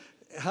much.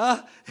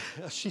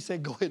 She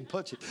said, go ahead and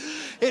punch it.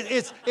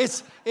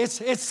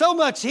 It's so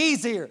much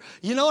easier.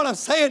 You know what I'm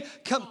saying?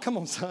 Come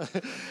on, son.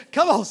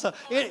 Come on, son.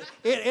 It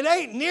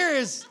ain't near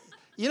as,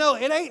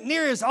 it ain't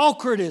near as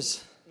awkward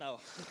as. No.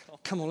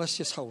 Come on, let's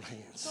just hold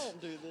hands. Don't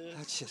do this.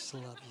 I just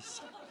love you,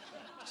 son.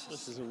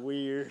 This is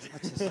weird.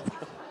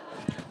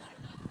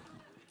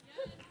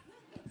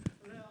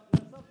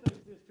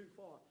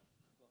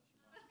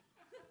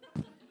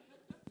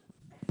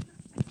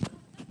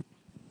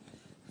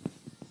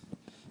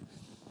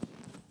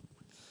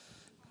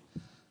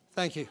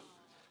 Thank you.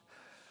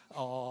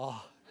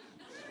 Oh.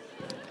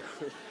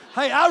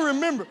 Hey, I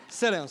remember.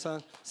 Sit down,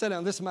 son. Sit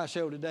down. This is my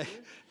show today.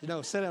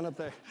 Sit down up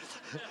there.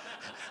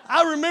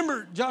 I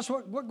remember, Josh,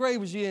 what grade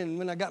was you in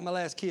when I got my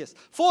last kiss?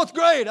 4th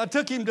grade. I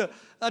took him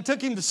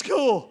to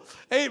school.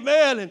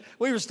 Amen. And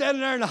we were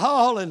standing there in the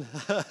hall and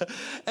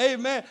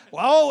amen.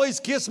 Well, I always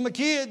kiss my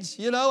kids.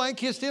 I ain't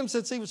kissed him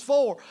since he was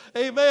 4.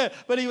 Amen.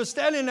 But he was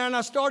standing there and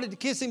I started to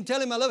kiss him,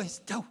 tell him I love him. He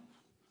said, don't.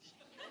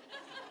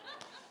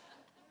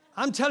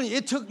 I'm telling you,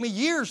 it took me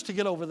years to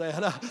get over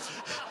that.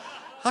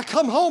 I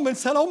come home and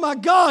said, oh my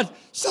God,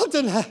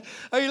 something,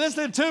 are you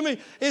listening to me?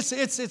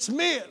 It's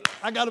me.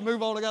 I got to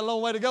move on. I got a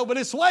long way to go. But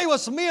it's the way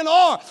us men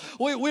are.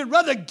 We'd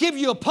rather give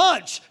you a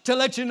punch to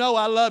let you know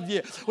I love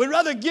you. We'd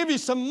rather give you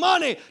some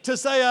money to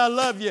say I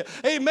love you.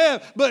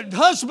 Amen. But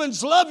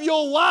husbands, love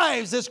your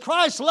wives as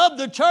Christ loved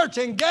the church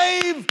and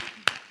gave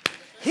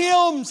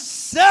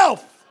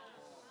himself.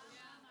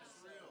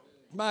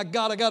 My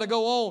God, I got to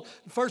go on.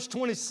 Verse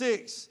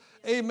 26.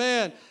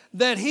 Amen.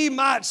 That he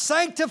might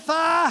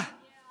sanctify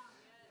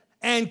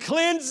and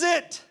cleanse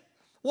it.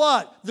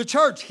 What? The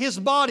church, his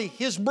body,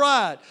 his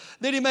bride.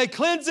 That he may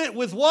cleanse it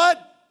with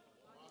what?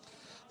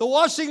 The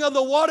washing of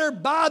the water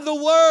by the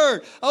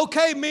word.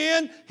 Okay,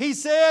 men, he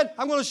said,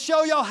 I'm going to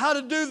show y'all how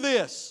to do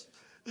this.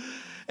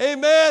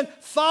 Amen.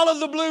 Follow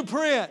the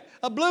blueprint.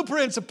 A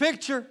blueprint's a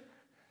picture.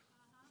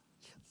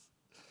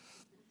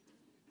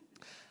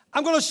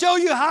 I'm going to show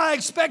you how I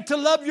expect to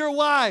love your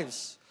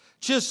wives.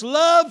 Just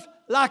love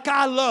like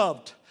I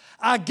loved.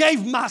 I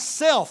gave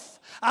myself.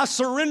 I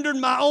surrendered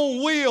my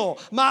own will,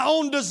 my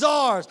own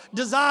desires.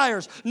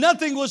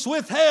 Nothing was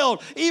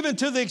withheld, even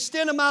to the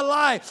extent of my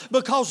life,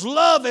 because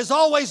love is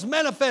always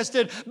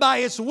manifested by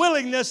its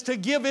willingness to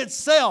give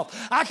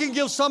itself. I can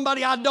give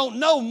somebody I don't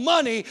know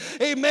money,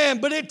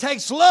 amen, but it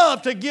takes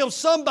love to give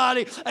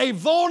somebody a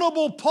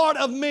vulnerable part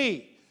of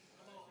me.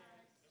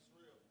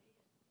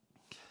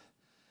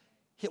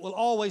 It will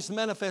always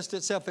manifest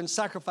itself in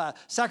sacrifice.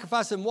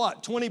 Sacrificing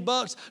what?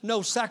 $20?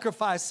 No,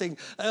 sacrificing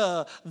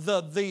help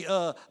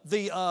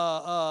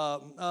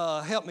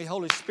me,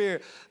 Holy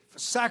Spirit.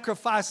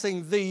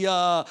 Sacrificing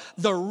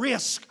the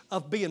risk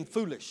of being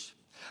foolish,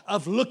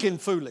 of looking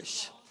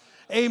foolish.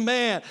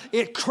 Amen.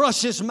 It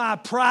crushes my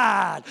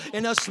pride.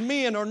 And us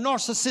men are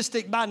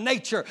narcissistic by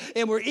nature,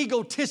 and we're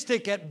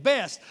egotistic at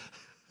best.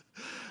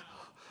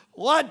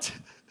 What?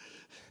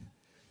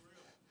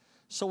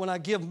 So when I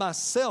give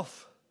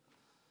myself,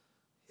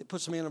 it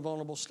puts me in a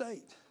vulnerable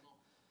state.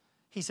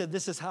 He said,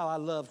 this is how I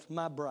loved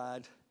my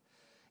bride.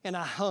 And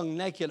I hung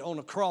naked on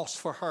a cross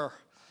for her.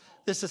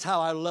 This is how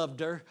I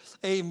loved her.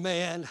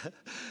 Amen.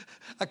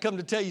 I come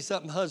to tell you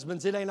something,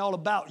 husbands. It ain't all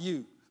about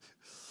you.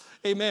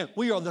 Amen.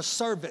 We are the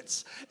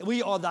servants.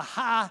 We are the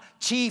high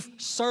chief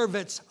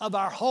servants of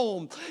our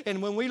home.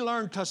 And when we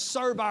learn to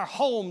serve our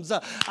homes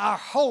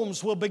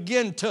will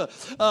begin to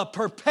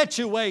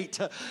perpetuate,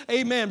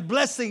 amen,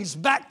 blessings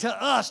back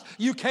to us.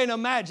 You can't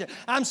imagine.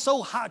 I'm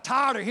so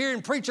tired of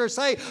hearing preachers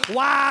say,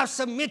 wives,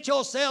 submit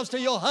yourselves to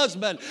your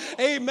husband.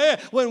 Amen.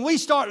 When we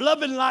start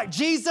loving like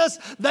Jesus,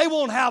 they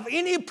won't have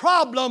any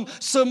problem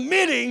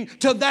submitting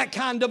to that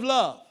kind of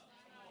love.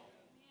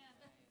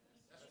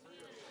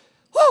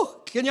 Woo!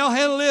 Can y'all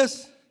handle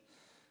this?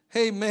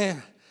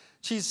 Amen.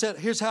 She said,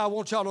 here's how I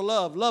want y'all to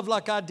love. Love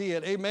like I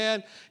did.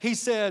 Amen. He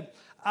said,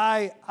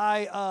 I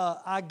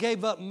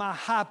gave up my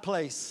high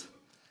place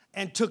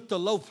and took the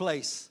low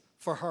place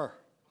for her.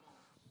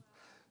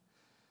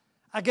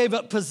 I gave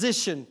up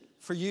position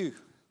for you.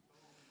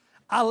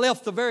 I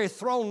left the very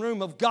throne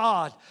room of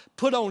God,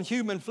 put on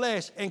human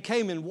flesh, and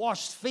came and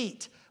washed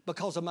feet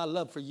because of my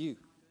love for you.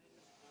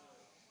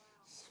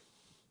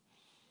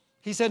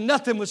 He said,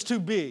 nothing was too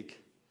big.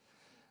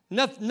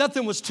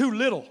 Nothing was too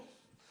little.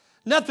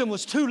 Nothing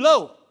was too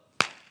low.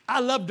 I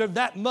loved her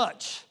that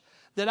much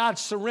that I'd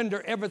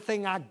surrender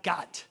everything I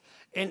got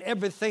and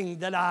everything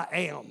that I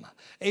am.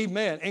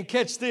 Amen. And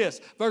catch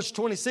this. Verse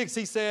 26,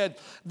 he said,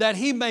 that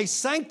he may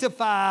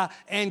sanctify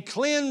and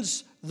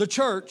cleanse the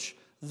church,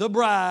 the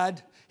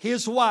bride,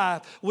 his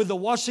wife, with the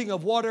washing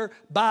of water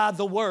by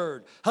the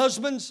word.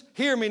 Husbands,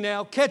 hear me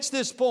now. Catch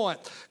this point.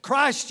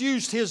 Christ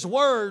used his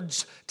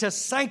words to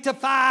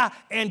sanctify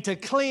and to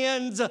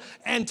cleanse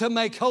and to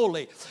make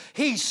holy.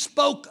 He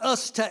spoke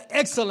us to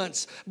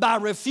excellence by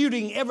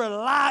refuting every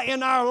lie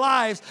in our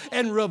lives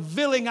and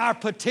revealing our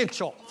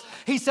potential.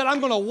 He said, I'm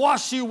going to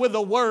wash you with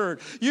the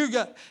word.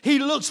 He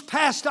looks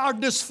past our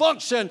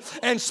dysfunction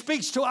and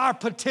speaks to our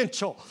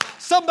potential.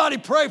 Somebody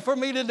pray for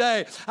me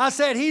today. I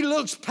said, he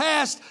looks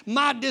past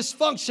my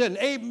dysfunction.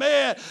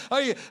 Amen.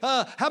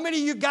 How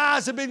many of you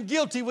guys have been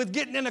guilty with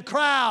getting in a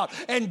crowd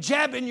and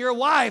jabbing your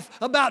wife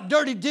about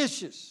dirty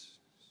dishes?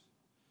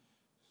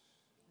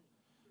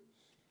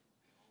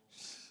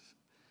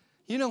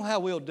 You know how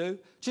we'll do.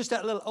 Just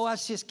that little, I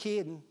was just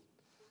kidding.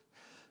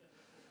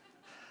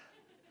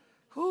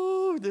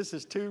 Ooh, this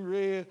is too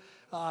real.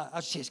 I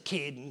was just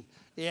kidding.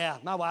 Yeah,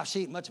 my wife,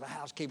 she ain't much of a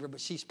housekeeper, but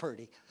she's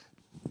pretty.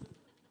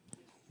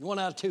 1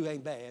 out of 2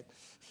 ain't bad.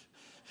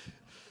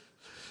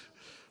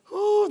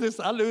 Ooh,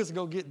 I knew it was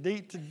going to get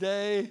deep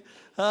today.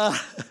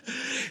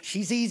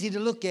 She's easy to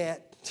look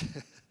at.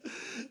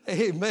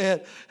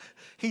 Amen.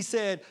 He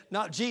said,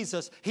 not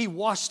Jesus, He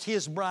washed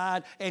His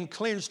bride and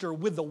cleansed her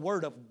with the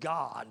Word of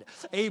God.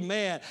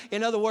 Amen.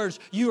 In other words,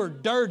 you are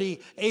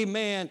dirty,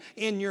 amen,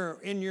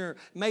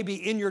 maybe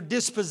in your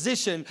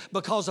disposition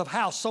because of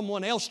how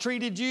someone else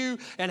treated you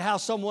and how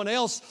someone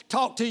else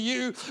talked to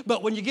you.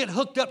 But when you get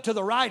hooked up to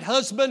the right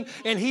husband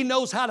and he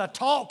knows how to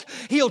talk,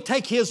 he'll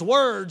take his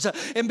words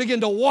and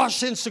begin to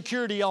wash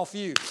insecurity off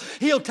you.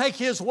 He'll take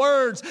his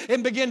words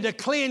and begin to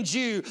cleanse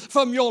you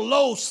from your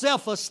low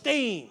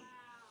self-esteem.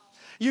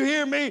 You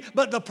hear me?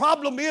 But the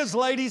problem is,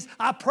 ladies,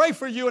 I pray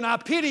for you and I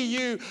pity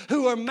you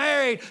who are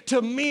married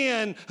to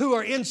men who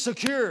are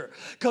insecure.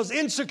 Because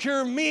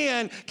insecure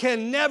men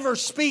can never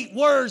speak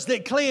words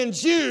that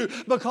cleanse you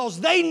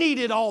because they need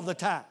it all the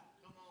time.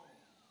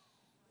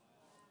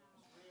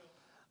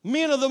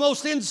 Men are the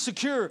most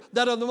insecure,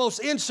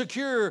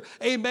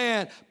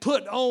 amen,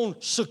 put on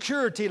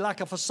security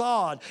like a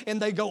facade,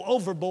 and they go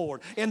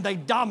overboard, and they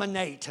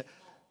dominate.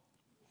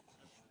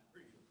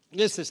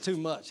 This is too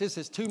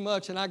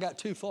much, and I got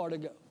too far to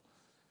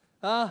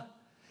go.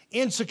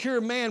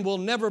 Insecure man will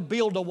never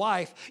build a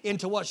wife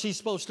into what she's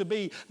supposed to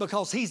be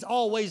because he's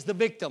always the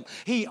victim.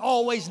 He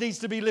always needs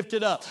to be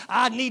lifted up.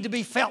 I need to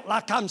be felt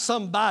like I'm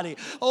somebody.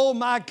 Oh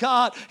my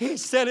God, he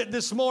said it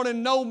this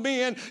morning. No,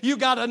 men, you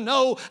got to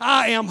know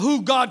I am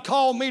who God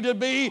called me to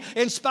be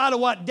in spite of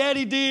what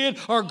daddy did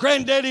or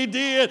granddaddy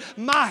did.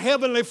 My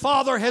heavenly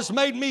Father has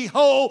made me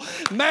whole.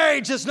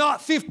 Marriage is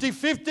not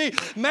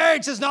 50-50.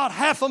 Marriage is not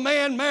half a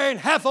man marrying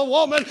half a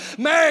woman.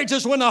 Marriage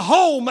is when a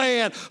whole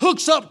man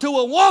hooks up to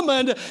a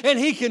woman and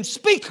he can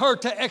speak her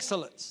to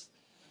excellence.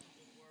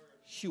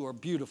 You are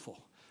beautiful.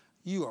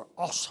 You are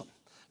awesome.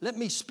 Let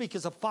me speak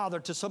as a father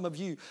to some of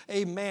you,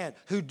 amen,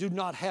 who do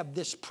not have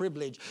this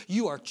privilege.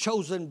 You are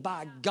chosen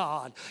by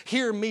God.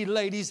 Hear me,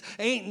 ladies.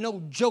 Ain't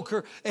no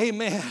joker,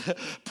 amen.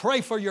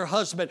 Pray for your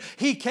husband.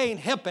 He can't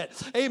help it.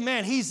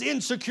 Amen. He's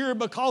insecure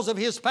because of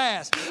his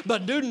past.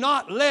 But do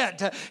not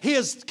let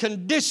his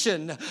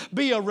condition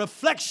be a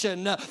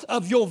reflection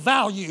of your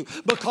value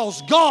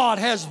because God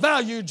has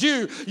valued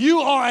you. You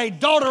are a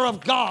daughter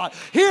of God.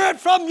 Hear it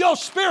from your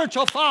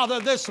spiritual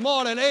father this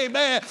morning,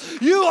 amen.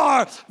 You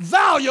are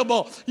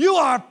valuable. You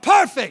are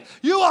perfect.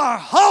 You are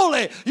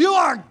holy. You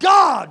are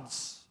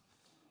God's.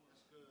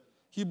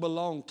 You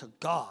belong to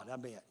God. I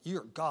mean,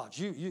 you're God's.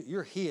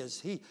 You're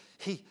His.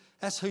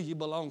 That's who you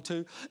belong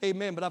to.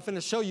 Amen. But I'm going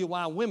to show you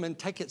why women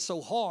take it so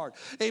hard.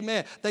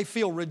 Amen. They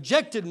feel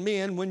rejected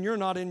men when you're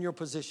not in your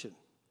position.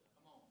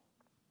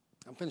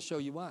 I'm going to show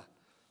you why.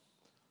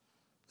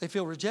 They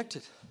feel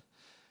rejected.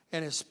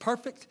 And as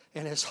perfect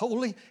and as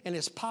holy and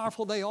as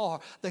powerful they are,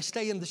 they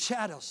stay in the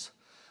shadows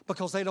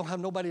because they don't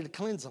have nobody to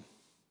cleanse them.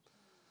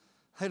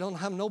 They don't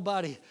have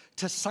nobody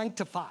to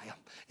sanctify them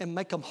and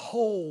make them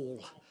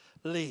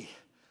holy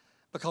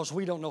because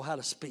we don't know how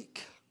to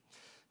speak.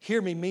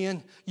 Hear me,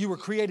 men. You were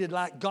created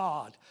like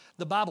God.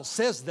 The Bible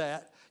says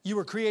that. You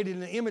were created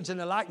in the image and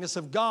the likeness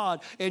of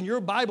God. And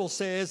your Bible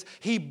says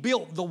He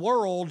built the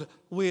world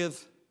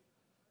with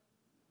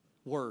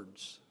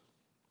words.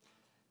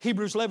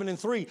 Hebrews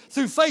 11:3.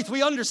 Through faith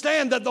we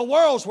understand that the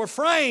worlds were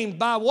framed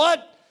by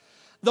what?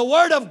 The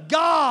Word of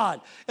God.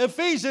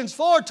 Ephesians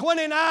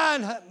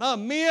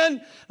 4:29,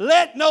 men,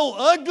 let no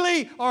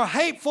ugly or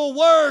hateful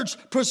words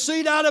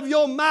proceed out of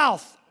your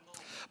mouth,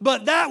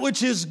 but that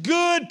which is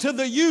good to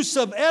the use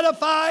of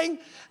edifying,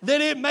 that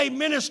it may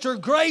minister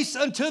grace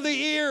unto the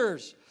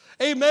ears.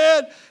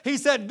 Amen. He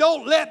said,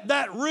 don't let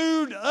that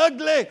rude,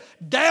 ugly,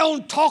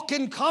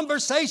 down-talking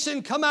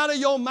conversation come out of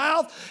your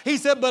mouth. He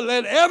said, but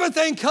let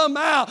everything come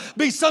out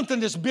be something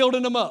that's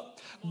building them up.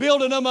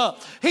 Building them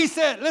up. He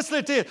said, listen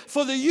to this,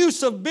 for the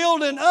use of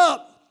building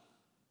up,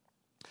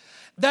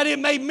 that it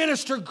may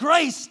minister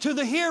grace to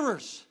the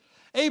hearers.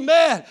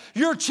 Amen.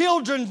 Your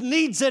children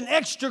needs an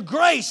extra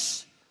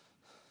grace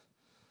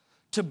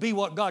to be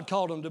what God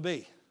called them to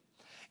be.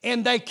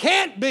 And they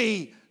can't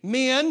be,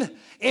 men,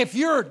 if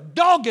you're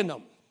dogging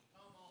them.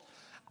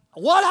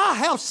 What I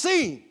have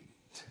seen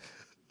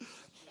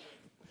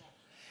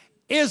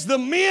is the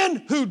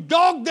men who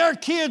dog their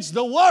kids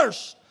the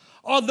worst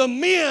are the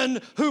men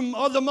who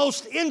are the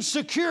most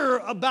insecure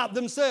about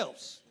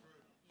themselves.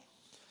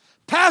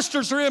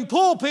 Pastors are in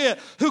pulpit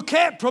who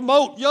can't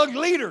promote young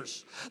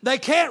leaders. They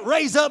can't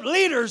raise up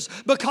leaders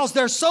because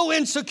they're so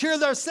insecure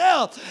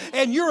themselves.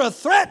 And you're a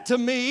threat to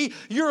me.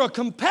 You're a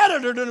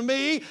competitor to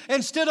me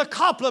instead of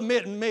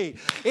complimenting me.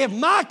 If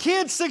my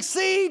kids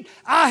succeed,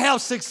 I have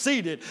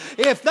succeeded.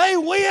 If they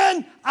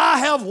win, I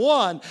have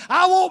won.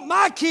 I want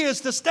my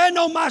kids to stand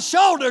on my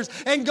shoulders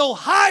and go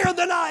higher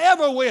than I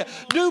ever went.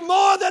 Do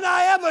more than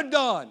I ever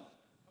done.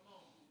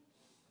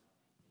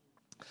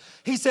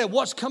 He said,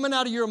 what's coming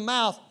out of your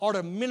mouth ought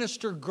to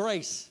minister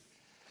grace.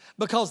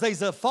 Because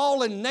there's a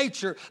fallen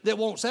nature that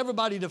wants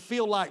everybody to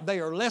feel like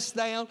they are less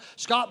than.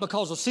 Scott,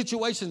 because of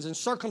situations and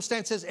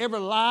circumstances, every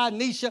lie,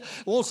 Nisha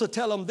wants to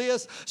tell them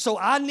this. So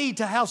I need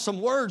to have some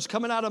words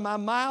coming out of my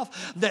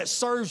mouth that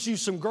serves you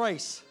some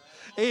grace.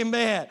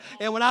 Amen.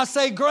 And when I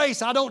say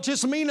grace, I don't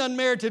just mean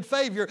unmerited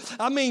favor.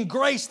 I mean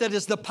grace that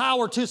is the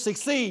power to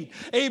succeed.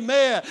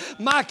 Amen.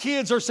 My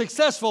kids are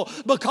successful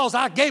because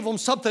I gave them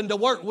something to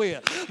work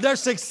with. They're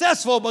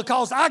successful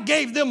because I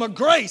gave them a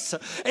grace,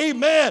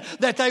 amen,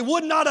 that they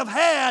would not have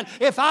had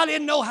if I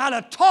didn't know how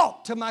to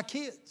talk to my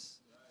kids.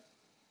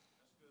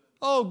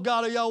 Oh,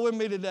 God, are y'all with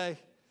me today?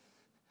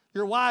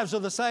 Your wives are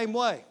the same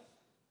way.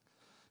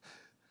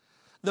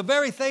 The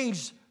very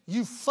things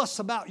you fuss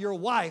about your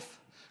wife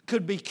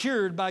could be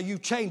cured by you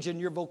changing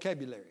your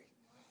vocabulary.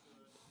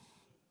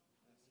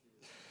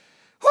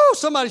 Whoo,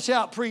 somebody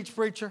shout, preach,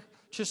 preacher.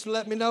 Just to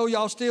let me know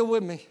y'all still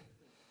with me.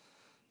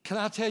 Can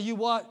I tell you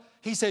what?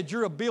 He said,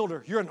 you're a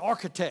builder. You're an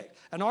architect.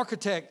 An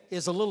architect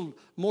is a little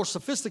more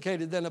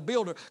sophisticated than a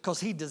builder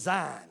because he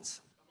designs.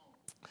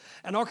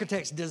 An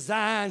architect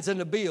designs and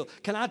to build.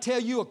 Can I tell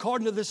you,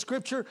 according to this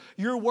scripture,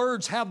 your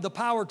words have the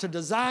power to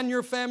design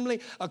your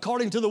family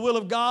according to the will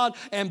of God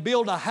and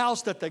build a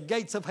house that the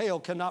gates of hell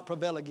cannot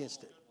prevail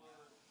against it.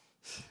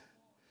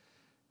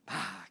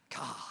 My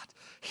God,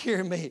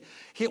 hear me.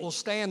 It will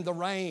stand the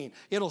rain.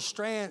 It'll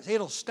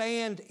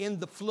stand in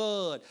the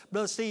flood.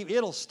 Brother Steve,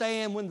 it'll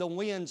stand when the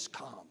winds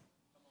come.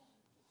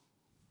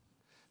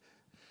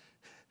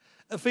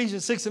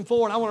 Ephesians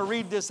 6:4, and I want to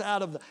read this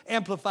out of the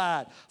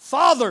Amplified.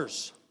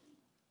 Fathers,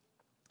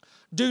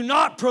 do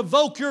not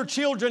provoke your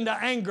children to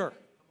anger.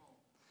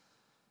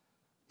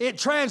 It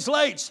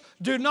translates,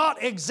 do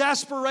not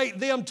exasperate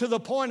them to the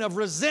point of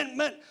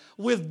resentment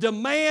with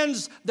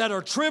demands that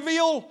are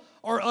trivial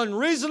or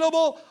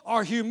unreasonable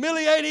or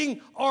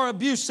humiliating or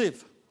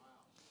abusive.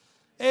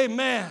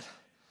 Amen.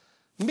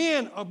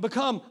 Men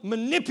become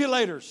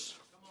manipulators,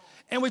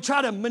 and we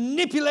try to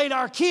manipulate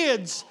our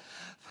kids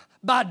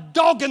by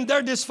dogging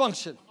their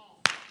dysfunction.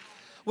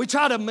 We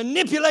try to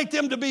manipulate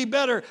them to be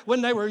better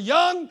when they were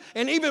young,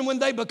 and even when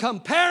they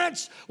become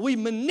parents, we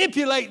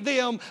manipulate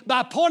them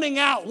by pointing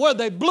out where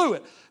they blew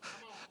it.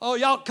 Oh,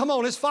 y'all, come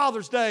on, it's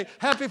Father's Day.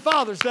 Happy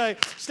Father's Day.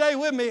 Stay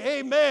with me,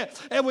 amen.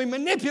 And we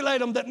manipulate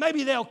them that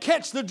maybe they'll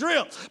catch the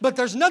drift. But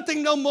there's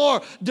nothing no more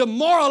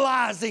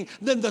demoralizing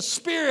than the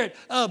spirit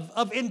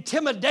of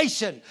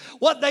intimidation.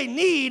 What they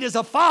need is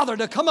a father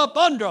to come up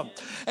under them,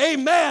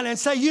 amen, and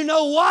say, you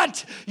know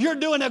what? You're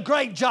doing a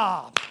great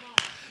job.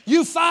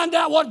 You find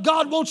out what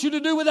God wants you to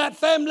do with that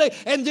family,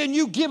 and then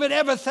you give it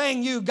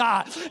everything you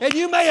got. And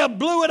you may have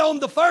blew it on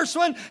the first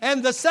one,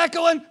 and the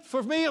second one,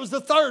 for me, it was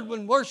the third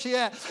one. Where's she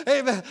at?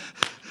 Amen.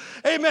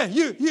 Amen.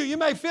 You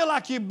may feel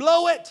like you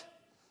blow it.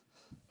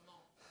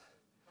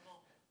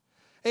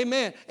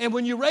 Amen. And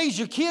when you raise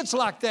your kids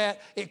like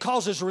that, it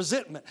causes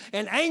resentment.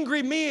 And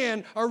angry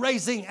men are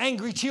raising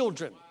angry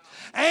children.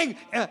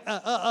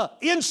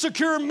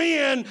 Insecure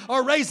men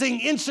are raising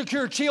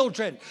insecure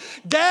children.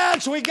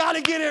 Dads, we got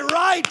to get it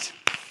right.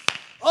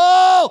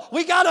 Oh,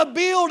 we got to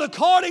build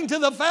according to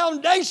the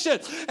foundation.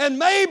 And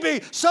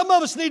maybe some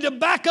of us need to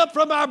back up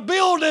from our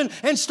building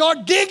and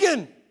start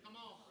digging. Come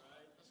on.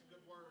 That's a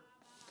good word.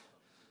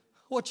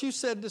 What you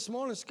said this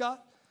morning,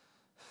 Scott,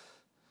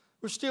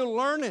 we're still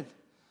learning.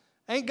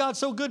 Ain't God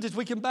so good that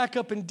we can back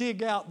up and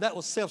dig out? That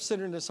was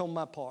self-centeredness on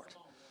my part.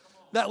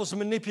 That was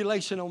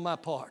manipulation on my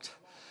part.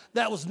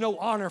 That was no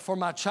honor for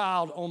my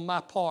child on my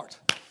part.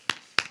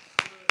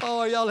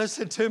 Oh, y'all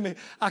listen to me.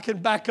 I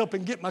can back up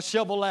and get my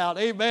shovel out.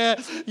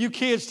 Amen. You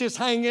kids just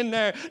hang in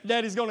there.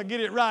 Daddy's going to get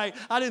it right.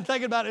 I didn't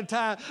think about it in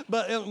time,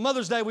 but on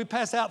Mother's Day we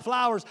pass out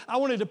flowers. I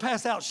wanted to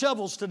pass out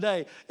shovels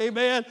today.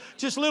 Amen.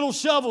 Just little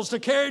shovels to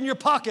carry in your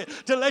pocket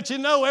to let you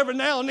know every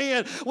now and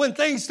then when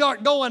things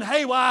start going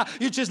haywire,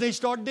 you just need to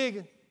start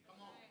digging.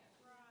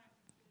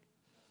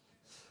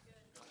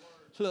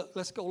 Look,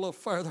 let's go a little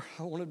further.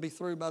 I wanted to be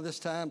through by this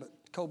time, but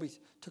Kobe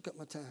took up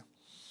my time.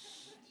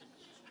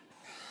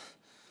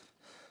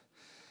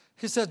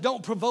 He says,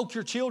 don't provoke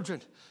your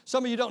children.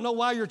 Some of you don't know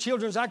why your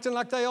children's acting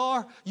like they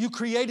are. You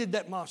created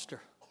that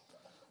monster.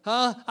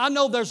 I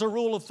know there's a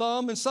rule of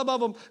thumb, and some of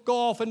them go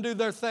off and do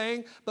their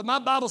thing. But my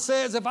Bible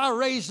says if I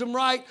raised them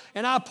right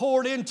and I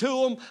poured into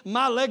them,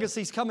 my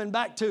legacy's coming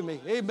back to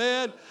me.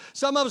 Amen.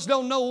 Some of us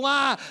don't know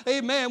why,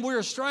 amen, we're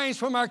estranged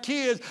from our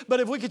kids. But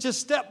if we could just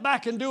step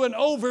back and do an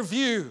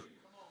overview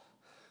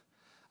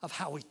of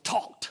how we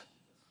talked.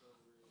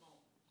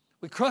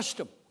 We crushed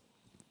them.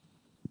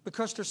 We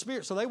crushed their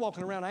spirit. So they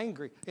walking around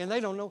angry. And they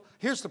don't know.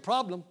 Here's the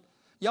problem.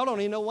 Y'all don't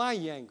even know why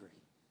you're angry.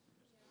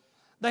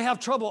 They have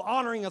trouble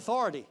honoring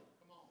authority.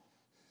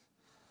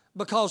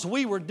 Because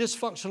we were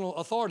dysfunctional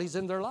authorities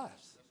in their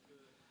lives.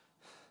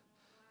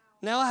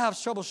 Now I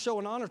have trouble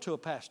showing honor to a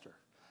pastor.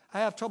 I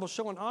have trouble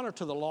showing honor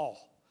to the law.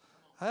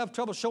 I have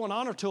trouble showing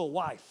honor to a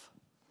wife.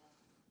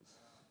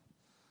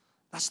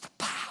 That's the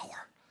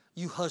power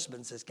you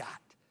husbands has got.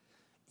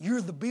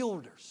 You're the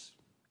builders.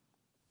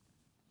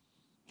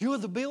 You are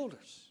the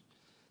builders.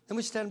 Then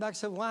we stand back and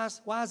say,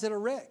 why is it a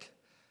wreck?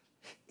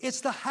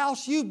 It's the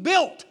house you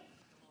built.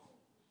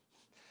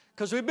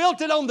 Because we built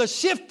it on the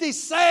shifty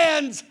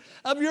sands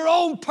of your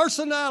own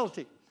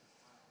personality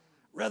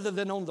rather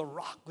than on the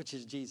rock, which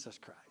is Jesus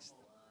Christ.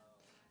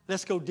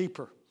 Let's go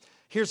deeper.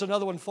 Here's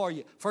another one for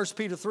you. 1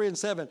 Peter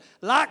 3:7.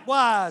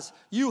 Likewise,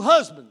 you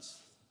husbands,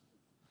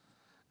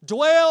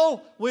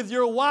 dwell with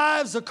your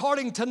wives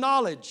according to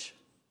knowledge,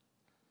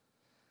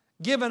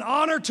 giving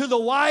honor to the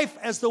wife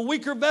as the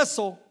weaker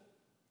vessel,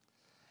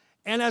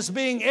 and as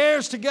being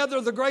heirs together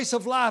of the grace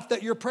of life,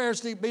 that your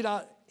prayers be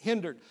not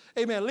hindered.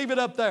 Amen. Leave it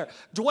up there.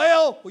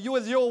 Dwell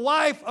with your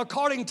wife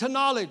according to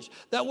knowledge.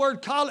 That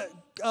word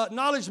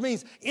knowledge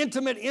means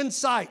intimate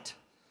insight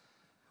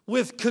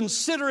with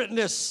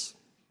considerateness.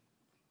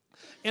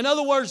 In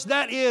other words,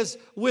 that is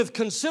with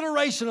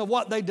consideration of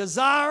what they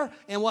desire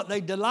and what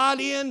they delight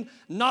in,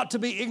 not to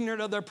be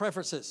ignorant of their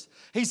preferences.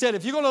 He said,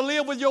 if you're going to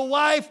live with your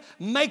wife,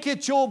 make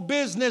it your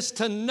business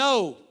to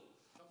know.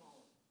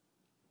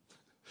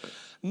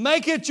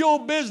 Make it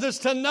your business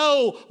to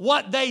know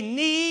what they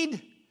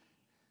need.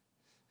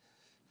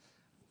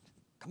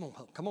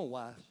 Come on,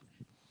 wives.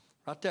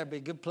 Right there would be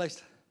a good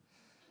place.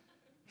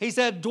 He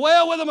said,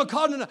 dwell with them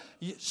according to...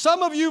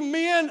 Some of you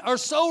men are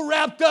so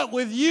wrapped up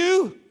with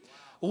you,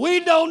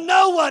 we don't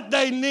know what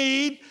they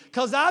need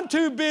because I'm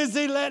too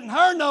busy letting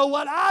her know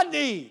what I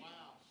need.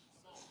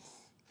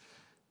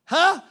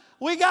 Huh?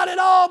 We got it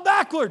all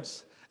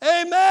backwards.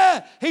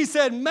 Amen. He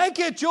said, make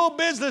it your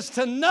business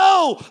to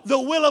know the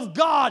will of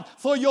God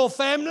for your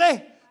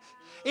family.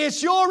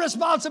 It's your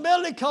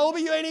responsibility, Kobe.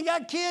 You ain't even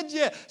got kids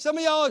yet. Some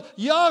of y'all are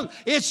young.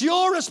 It's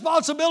your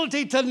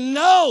responsibility to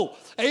know.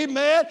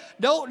 Amen.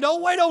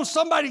 Don't wait on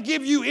somebody to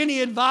give you any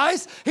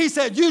advice. He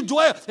said, you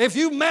dwell. If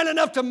you're man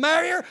enough to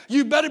marry her,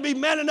 you better be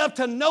man enough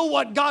to know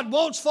what God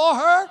wants for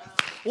her,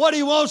 what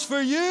He wants for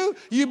you.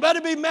 You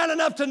better be man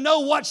enough to know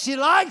what she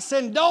likes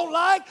and don't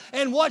like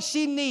and what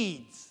she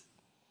needs.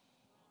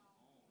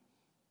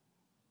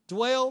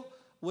 Dwell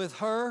with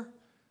her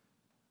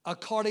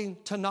according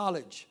to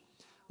knowledge.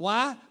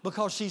 Why?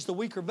 Because she's the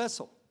weaker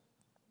vessel.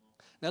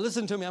 Now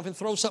listen to me. I'm going to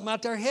throw something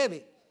out there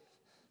heavy.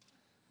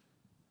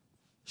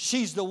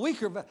 She's the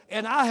weaker vessel.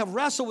 And I have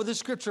wrestled with this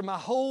scripture my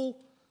whole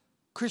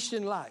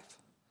Christian life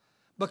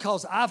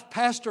because I've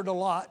pastored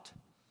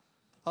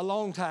a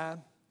long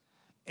time,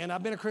 and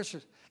I've been a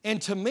Christian.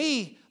 And to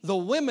me, the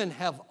women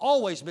have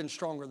always been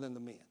stronger than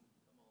the men.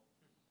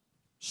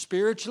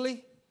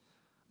 Spiritually,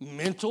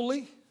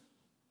 mentally.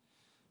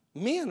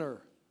 Men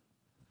are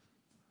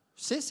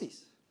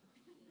sissies.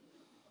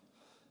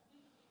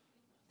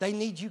 They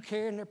need you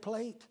carrying their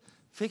plate,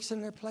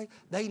 fixing their plate.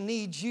 They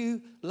need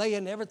you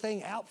laying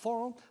everything out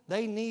for them.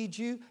 They need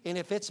you, and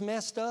if it's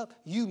messed up,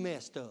 you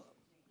messed up.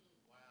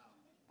 Wow.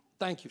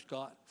 Thank you,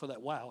 Scott, for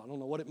that wow. I don't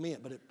know what it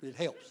meant, but it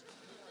helps.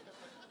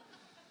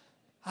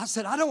 I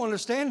said, I don't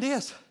understand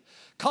this.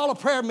 Call a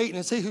prayer meeting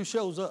and see who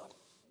shows up.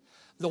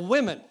 The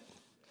women.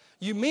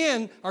 You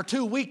men are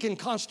too weak in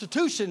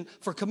constitution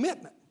for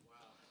commitment.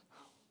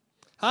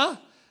 Huh?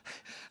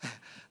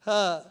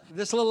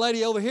 This little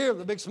lady over here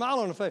with a big smile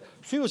on her face,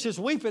 she was just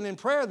weeping in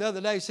prayer the other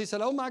day. She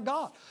said, oh my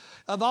God,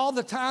 of all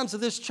the times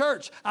of this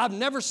church, I've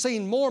never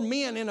seen more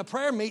men in a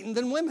prayer meeting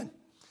than women.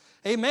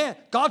 Amen.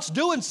 God's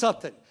doing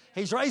something.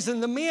 He's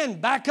raising the men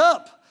back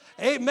up.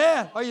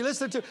 Amen. Are you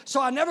listening to? So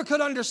I never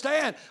could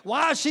understand.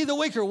 Why is she the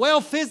weaker?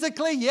 Well,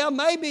 physically, yeah,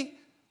 maybe.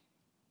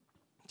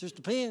 Just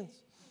depends.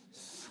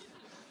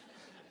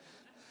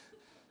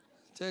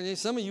 Tell you,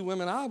 some of you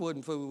women I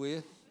wouldn't fool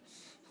with.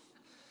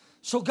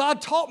 So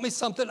God taught me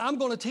something I'm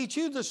going to teach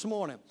you this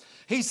morning.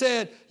 He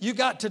said, you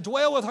got to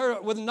dwell with her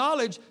with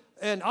knowledge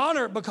and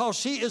honor because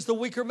she is the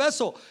weaker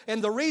vessel.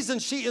 And the reason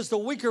she is the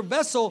weaker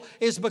vessel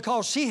is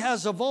because she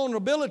has a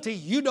vulnerability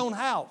you don't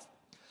have.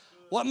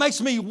 What makes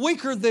me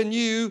weaker than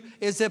you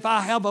is if I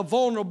have a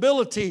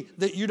vulnerability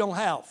that you don't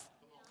have.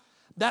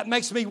 That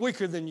makes me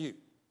weaker than you.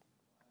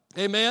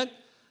 Amen.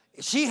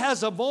 She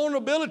has a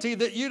vulnerability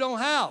that you don't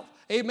have.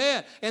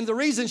 Amen. And the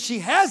reason she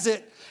has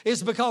it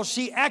is because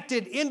she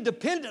acted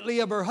independently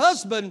of her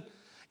husband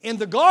in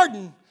the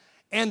garden,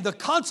 and the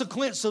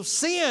consequence of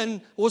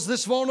sin was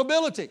this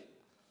vulnerability.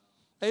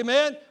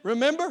 Amen.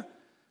 Remember?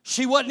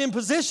 She wasn't in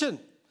position.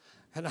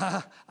 And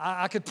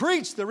I could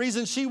preach the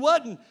reason she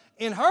wasn't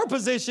in her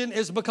position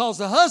is because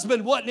the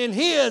husband wasn't in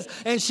his,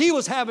 and she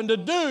was having to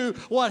do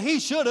what he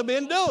should have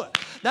been doing.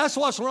 That's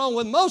what's wrong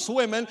with most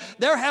women.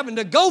 They're having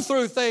to go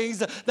through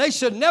things they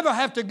should never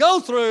have to go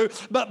through,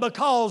 but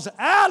because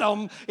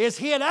Adam is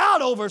hid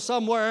out over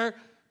somewhere,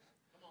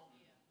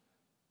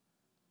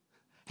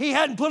 he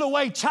hadn't put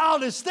away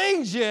childish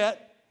things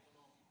yet.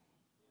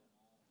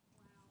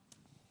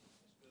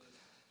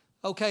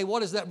 Okay,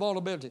 what is that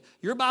vulnerability?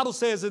 Your Bible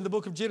says in the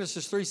book of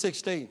Genesis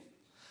 3:16,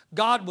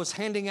 God was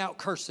handing out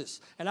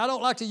curses. And I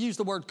don't like to use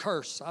the word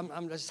curse. I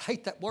just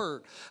hate that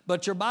word.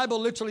 But your Bible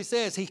literally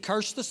says He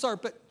cursed the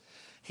serpent.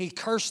 He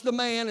cursed the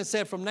man and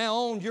said, from now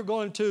on, you're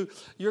going to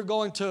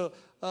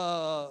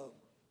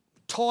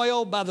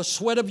toil by the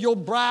sweat of your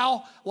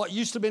brow. What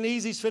used to be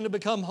easy is going to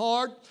become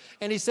hard.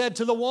 And He said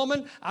to the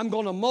woman, I'm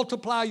going to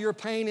multiply your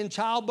pain in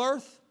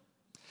childbirth.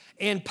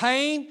 In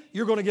pain,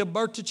 you're going to give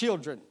birth to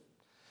children.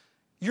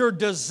 Your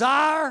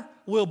desire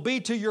will be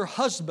to your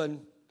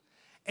husband,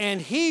 and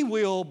he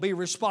will be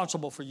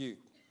responsible for you.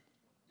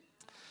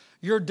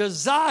 Your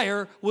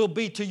desire will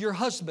be to your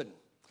husband.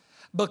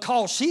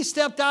 because she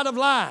stepped out of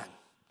line,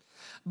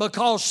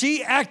 because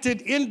she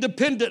acted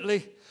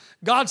independently,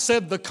 God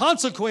said the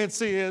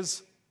consequence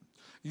is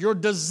your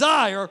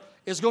desire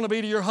is going to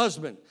be to your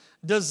husband.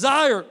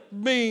 Desire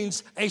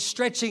means a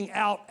stretching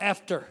out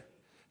after,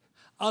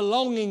 a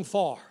longing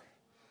for,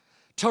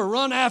 to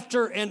run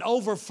after and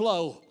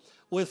overflow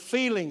with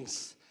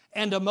feelings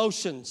and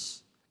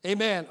emotions.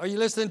 Amen. Are you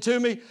listening to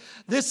me?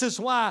 This is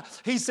why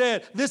he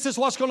said, this is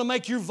what's going to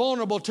make you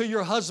vulnerable to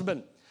your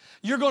husband.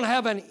 You're going to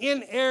have an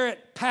inerrant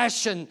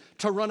passion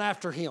to run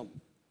after him.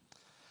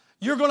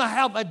 You're going to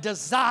have a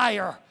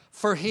desire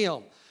for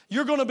him.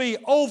 You're going to be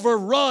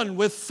overrun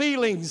with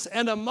feelings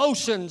and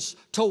emotions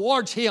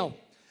towards him.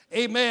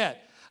 Amen.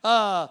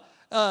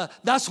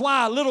 That's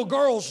why little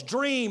girls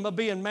dream of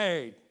being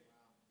married.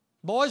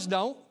 Boys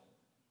don't.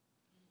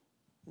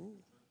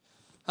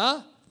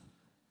 Huh?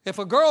 If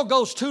a girl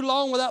goes too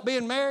long without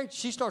being married,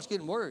 she starts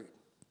getting worried.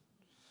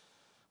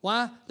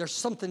 Why? There's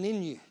something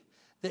in you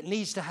that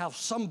needs to have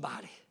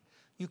somebody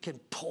you can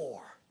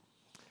pour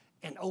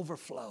an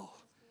overflow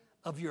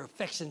of your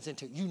affections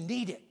into. You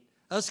need it.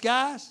 Us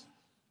guys,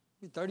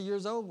 you're 30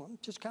 years old, I'm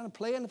just kind of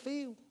playing the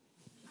field.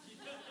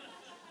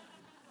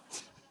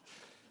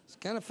 It's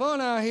kind of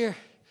fun out here.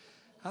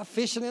 I'm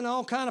fishing in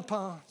all kind of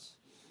ponds.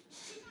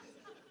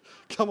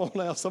 Come on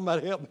now,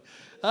 somebody help me.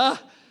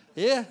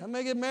 Yeah, I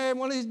may get married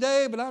one of these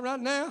days, but not right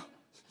now.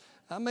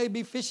 I may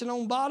be fishing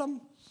on bottom.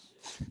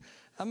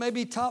 I may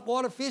be top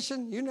water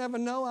fishing. You never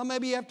know. I may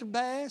be after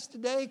bass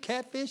today,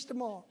 catfish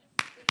tomorrow.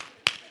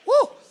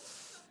 Woo!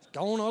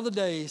 Gone are the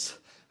days.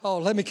 Oh,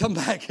 let me come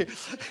back here.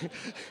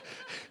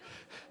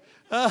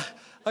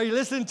 Are you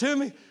listening to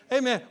me?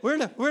 Amen.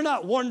 We're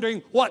not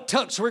wondering what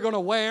tux we're going to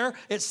wear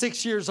at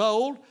 6 years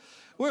old.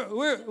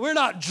 We're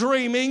not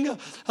dreaming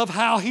of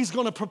how he's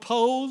going to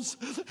propose.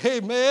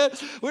 Amen.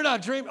 We're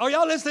not dreaming. Are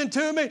y'all listening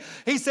to me?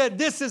 He said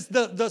this is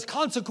the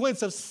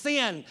consequence of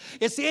sin.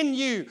 It's in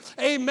you.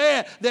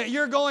 Amen. That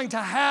you're going to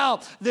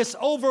have this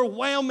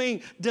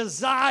overwhelming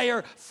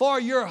desire for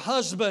your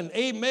husband.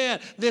 Amen.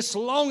 This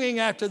longing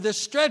after, this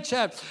stretch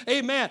after.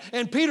 Amen.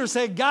 And Peter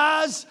said,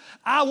 guys,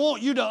 I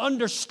want you to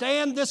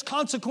understand this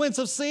consequence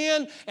of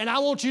sin, and I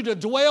want you to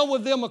dwell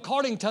with them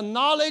according to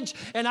knowledge,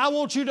 and I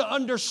want you to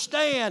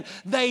understand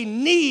they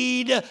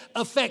need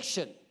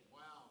affection. Wow.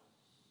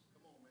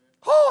 Come on,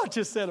 man. Oh, I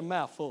just said a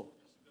mouthful.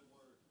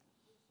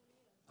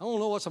 I don't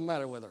know what's the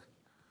matter with her.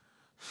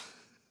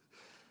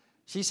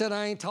 She said,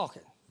 I ain't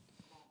talking.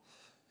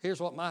 Here's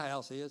what my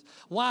house is.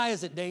 Why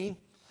is it, Dean,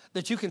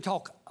 that you can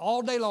talk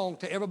all day long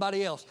to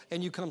everybody else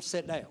and you come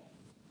sit down?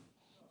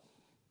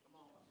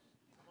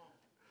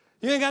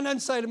 You ain't got nothing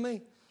to say to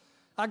me.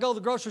 I go to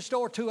the grocery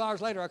store, 2 hours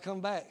later, I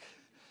come back.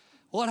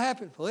 What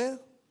happened? Well,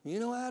 you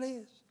know how it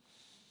is.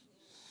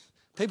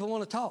 People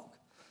want to talk,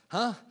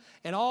 huh?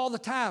 And all the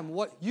time,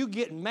 what you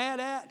getting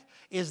mad at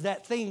is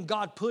that thing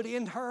God put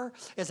in her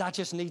is I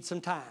just need some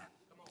time.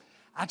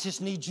 I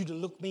just need you to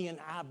look me in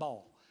the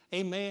eyeball.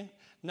 Amen?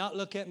 Not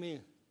look at me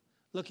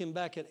looking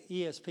back at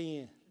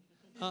ESPN.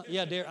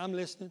 Yeah, dear, I'm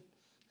listening.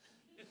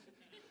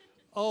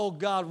 Oh,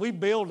 God, we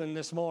building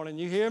this morning.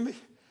 You hear me?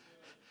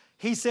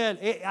 He said,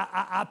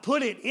 I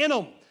put it in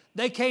them.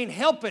 They can't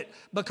help it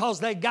because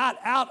they got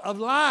out of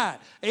line.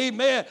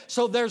 Amen.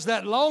 So there's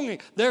that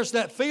longing. There's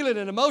that feeling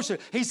and emotion.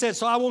 He said,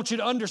 so I want you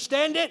to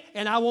understand it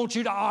and I want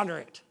you to honor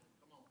it.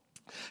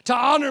 To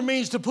honor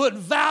means to put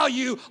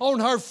value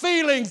on her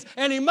feelings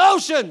and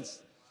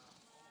emotions.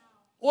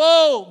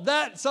 Whoa,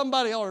 that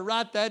somebody ought to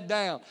write that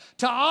down.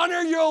 To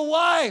honor your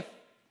wife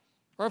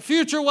or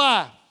future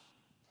wife.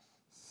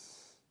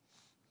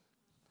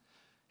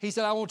 He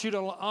said, I want you to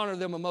honor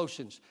them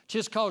emotions.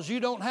 Just because you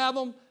don't have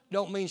them,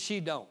 don't mean she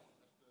don't.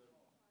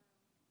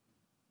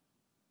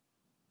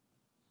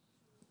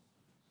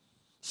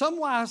 Some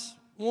wives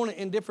want it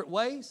in different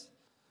ways,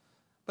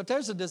 but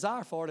there's a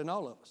desire for it in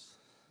all of us.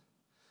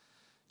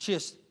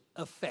 Just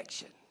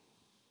affection.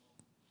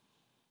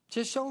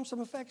 Just show them some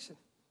affection.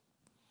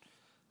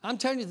 I'm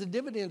telling you, the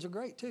dividends are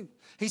great too.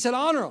 He said,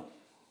 honor them.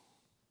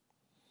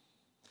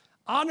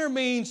 Honor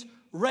means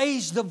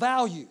raise the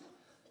value.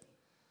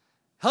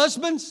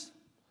 Husbands,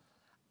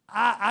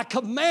 I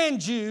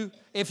command you,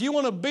 if you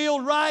want to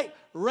build right,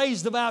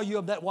 raise the value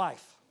of that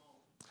wife.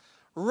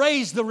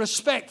 Raise the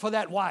respect for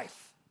that wife.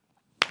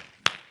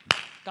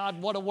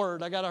 God, what a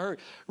word. I got to hurry.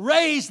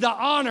 Raise the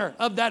honor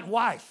of that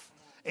wife.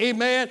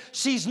 Amen.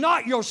 She's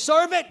not your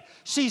servant.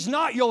 She's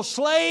not your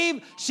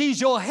slave.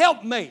 She's your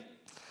helpmate.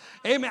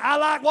 Amen. I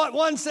like what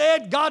one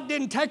said. God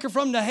didn't take her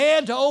from the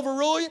head to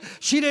overrule you.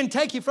 She didn't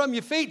take you from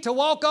your feet to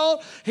walk on.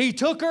 He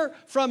took her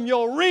from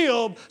your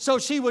rib so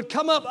she would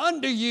come up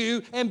under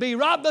you and be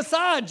right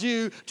beside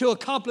you to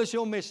accomplish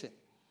your mission.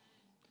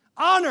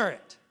 Honor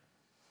it.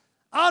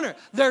 Honor.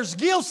 There's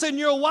gifts in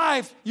your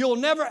wife you'll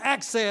never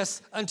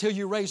access until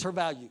you raise her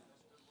value.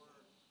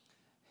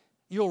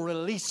 You'll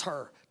release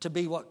her to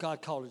be what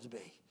God called her to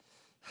be.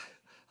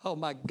 Oh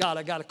my God,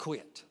 I got to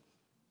quit.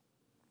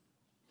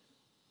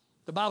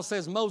 The Bible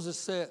says Moses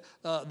said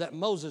that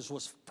Moses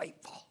was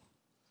faithful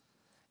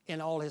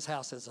in all his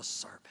house as a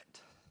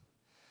servant.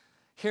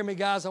 Hear me,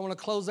 guys. I want to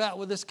close out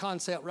with this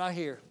concept right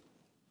here.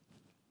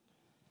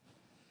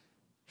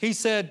 He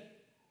said,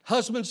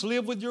 husbands,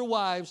 live with your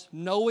wives,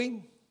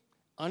 knowing,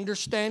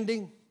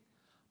 understanding,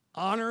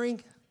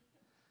 honoring,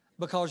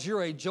 because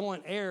you're a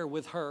joint heir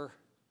with her,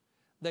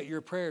 that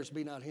your prayers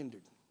be not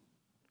hindered.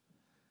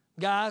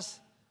 Guys,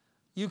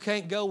 you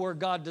can't go where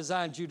God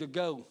designed you to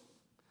go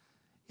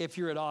if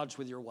you're at odds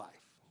with your wife.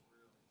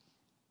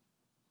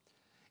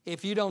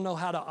 If you don't know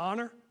how to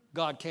honor,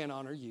 God can't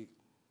honor you.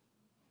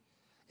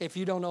 If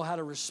you don't know how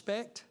to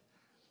respect,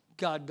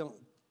 God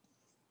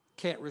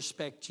can't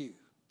respect you.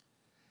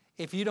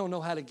 If you don't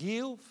know how to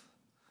give,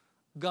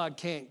 God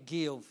can't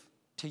give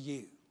to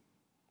you.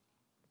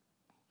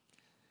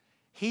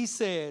 He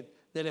said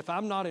that if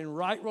I'm not in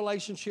right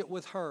relationship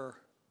with her,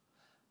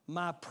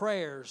 my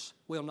prayers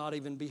will not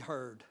even be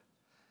heard,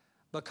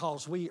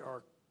 because we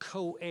are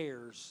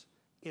co-heirs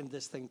in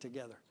this thing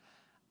together.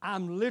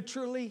 I'm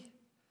literally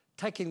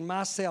taking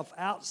myself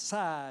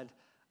outside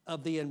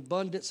of the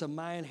abundance of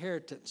my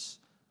inheritance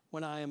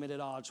when I am at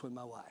odds with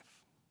my wife,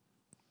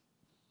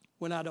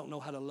 when I don't know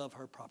how to love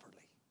her properly.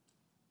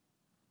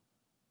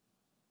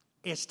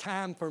 It's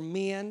time for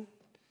men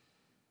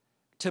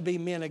to be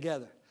men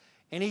together.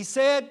 And he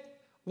said,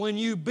 when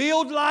you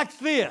build like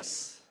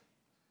this,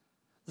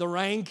 the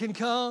rain can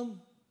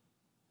come.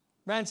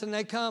 Branson,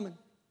 they coming.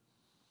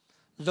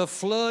 The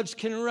floods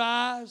can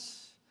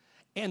rise,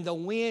 and the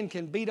wind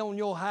can beat on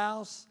your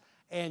house,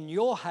 and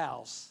your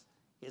house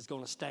is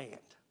going to stand.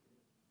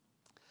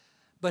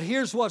 But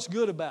here's what's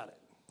good about it.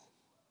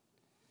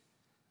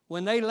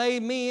 When they lay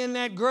me in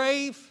that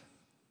grave,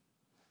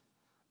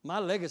 my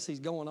legacy's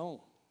going on,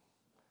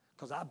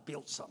 because I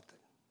built something.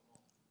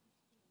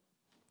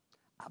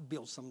 I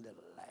built something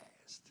that'll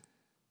last.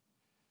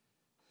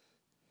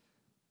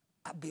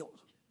 I'm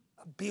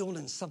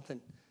building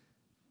something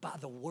by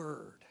the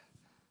word.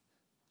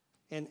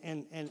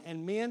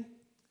 And men,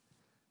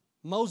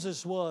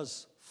 Moses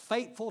was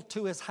faithful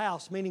to his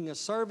house, meaning a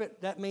servant.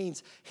 That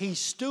means he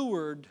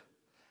stewarded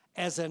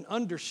as an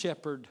under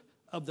shepherd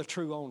of the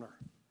true owner.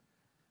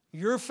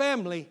 Your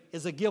family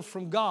is a gift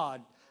from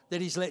God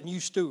that he's letting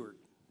you steward.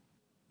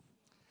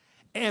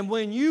 And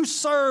when you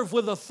serve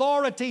with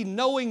authority,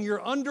 knowing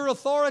you're under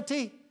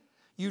authority,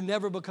 you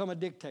never become a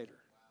dictator.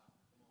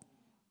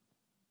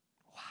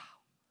 Wow.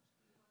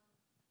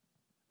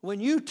 When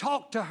you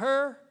talk to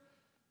her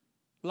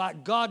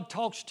like God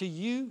talks to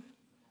you,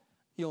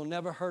 you'll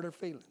never hurt her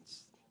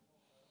feelings.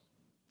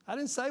 I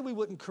didn't say we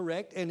wouldn't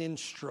correct and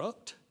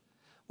instruct.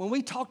 When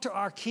we talk to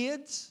our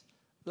kids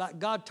like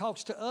God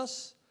talks to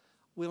us,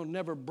 we'll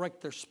never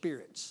break their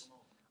spirits.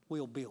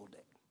 We'll build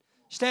it.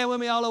 Stand with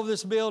me all over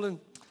this building.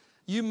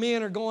 You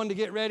men are going to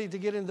get ready to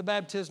get in the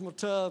baptismal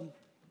tub.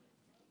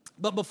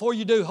 But before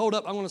you do, hold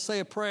up. I'm going to say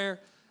a prayer.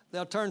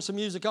 They'll turn some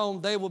music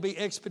on. They will be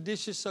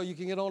expeditious so you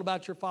can get on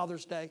about your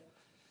Father's Day.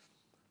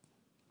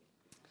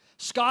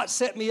 Scott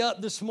set me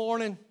up this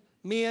morning.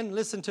 Men,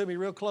 listen to me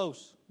real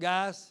close.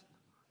 Guys,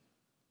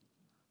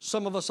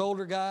 some of us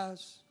older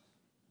guys,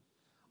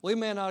 we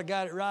may not have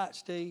got it right,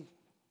 Steve.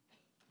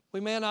 We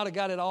may not have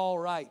got it all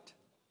right.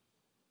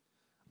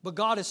 But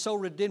God is so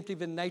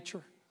redemptive in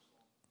nature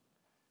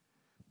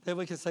that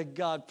we can say,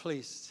 God,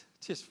 please,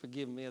 just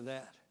forgive me of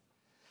that.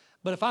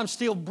 But if I'm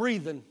still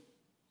breathing,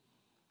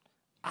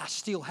 I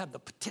still have the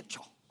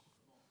potential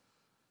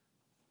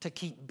to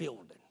keep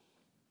building.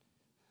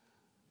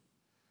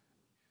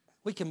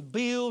 We can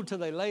build till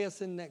they lay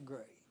us in that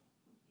grave.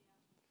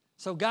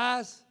 So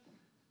guys,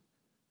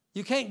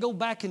 you can't go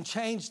back and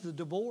change the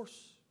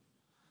divorce.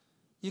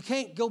 You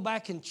can't go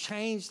back and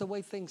change the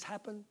way things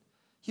happen.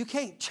 You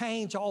can't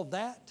change all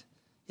that.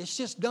 It's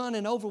just done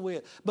and over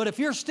with. But if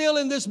you're still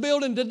in this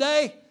building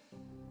today,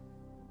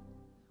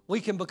 we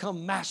can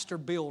become master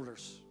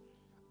builders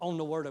on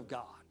the Word of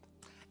God.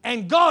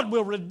 And God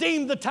will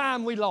redeem the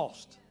time we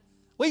lost.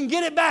 We can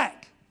get it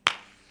back.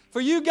 For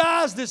you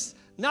guys that's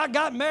not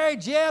got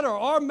married yet or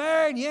are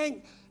married,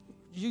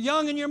 you're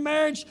young in your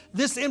marriage,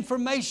 this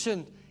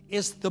information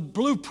is the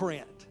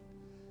blueprint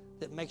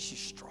that makes you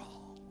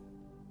strong.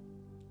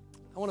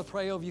 I want to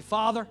pray over you.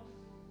 Father,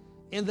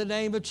 in the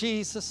name of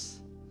Jesus,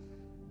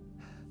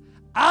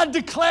 I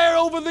declare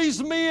over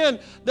these men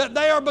that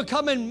they are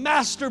becoming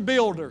master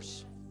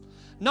builders.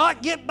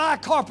 Not get-by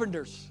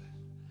carpenters,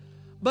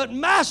 but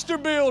master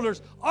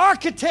builders,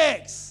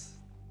 architects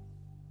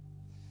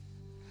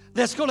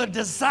that's going to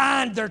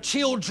design their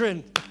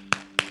children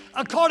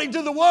according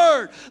to the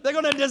Word. They're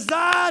going to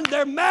design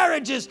their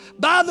marriages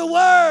by the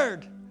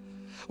Word.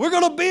 We're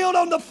going to build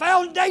on the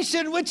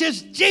foundation, which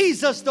is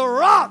Jesus, the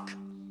rock.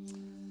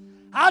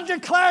 I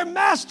declare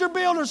master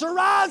builders are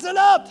rising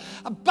up.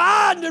 I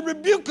bind and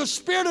rebuke a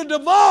spirit of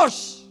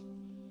divorce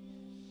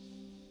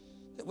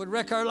that would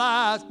wreck our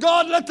lives.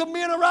 God, let the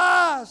men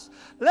arise.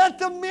 Let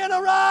the men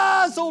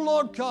arise, oh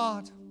Lord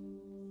God.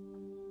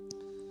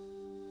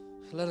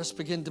 Let us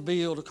begin to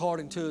build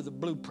according to the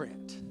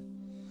blueprint,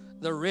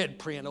 the red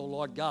print, oh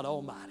Lord God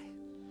Almighty.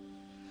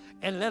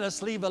 And let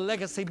us leave a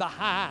legacy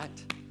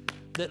behind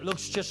that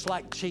looks just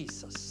like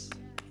Jesus.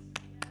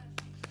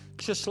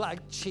 Just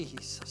like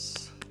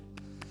Jesus.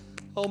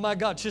 Oh my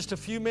God, just a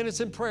few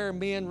minutes in prayer,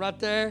 men, right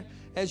there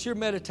as you're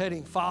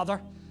meditating.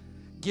 Father,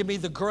 give me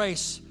the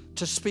grace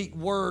to speak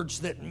words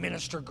that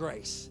minister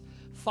grace.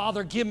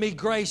 Father, give me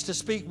grace to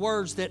speak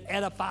words that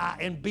edify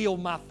and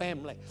build my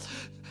family.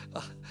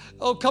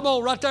 Oh, come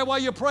on, right there while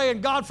you're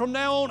praying. God, from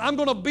now on, I'm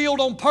going to build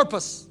on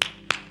purpose.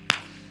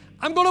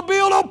 I'm going to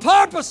build on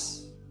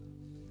purpose.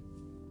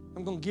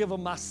 I'm going to give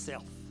them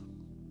myself.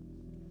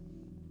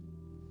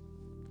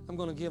 I'm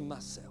going to give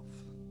myself.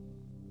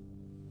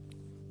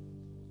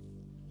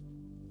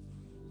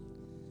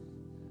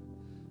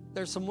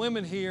 There's some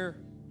women here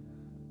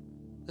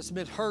that's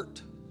been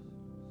hurt,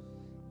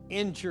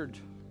 injured,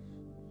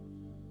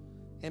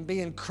 and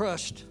being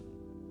crushed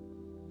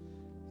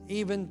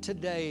even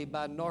today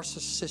by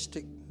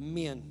narcissistic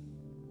men.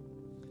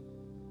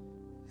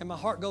 And my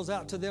heart goes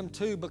out to them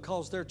too,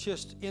 because they're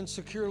just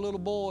insecure little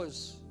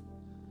boys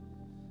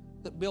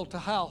that built a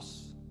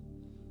house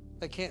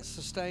they can't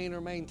sustain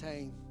or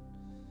maintain,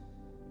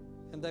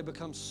 and they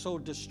become so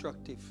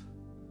destructive.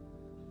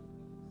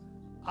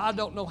 I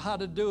don't know how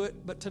to do it,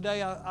 but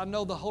today I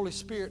know the Holy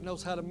Spirit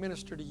knows how to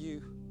minister to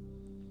you.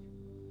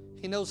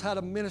 He knows how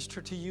to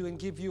minister to you and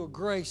give you a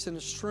grace and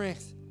a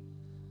strength.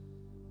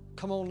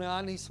 Come on now,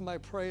 I need somebody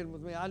praying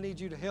with me. I need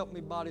you to help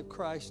me, body of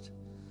Christ.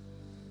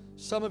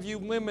 Some of you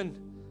women,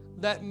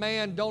 that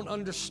man don't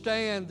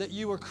understand that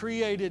you were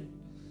created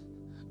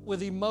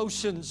with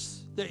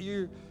emotions, that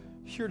you're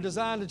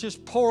designed to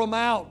just pour them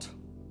out.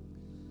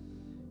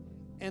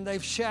 And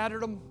they've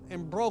shattered them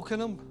and broken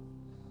them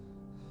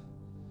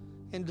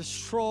and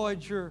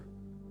destroyed your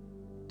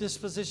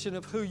disposition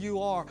of who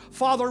you are.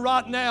 Father,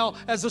 right now,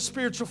 as a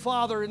spiritual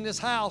father in this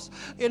house,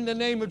 in the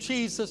name of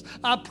Jesus,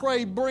 I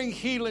pray, bring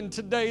healing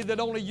today that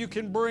only you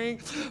can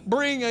bring.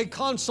 Bring a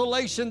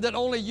consolation that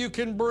only you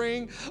can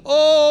bring.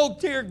 Oh,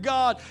 dear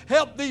God,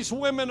 help these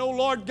women, oh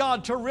Lord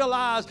God, to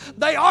realize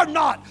they are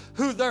not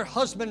who their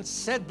husband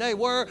said they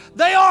were.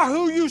 They are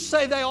who you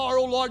say they are,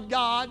 oh Lord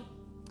God.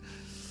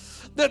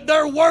 That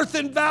their worth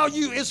and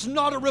value is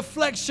not a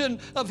reflection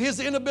of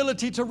his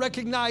inability to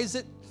recognize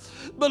it.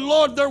 But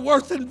Lord, their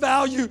worth and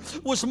value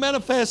was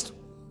manifest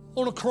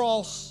on a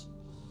cross,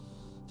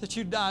 that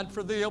you died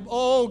for them.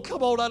 Oh,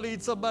 come on, I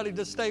need somebody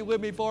to stay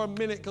with me for a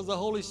minute, because the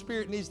Holy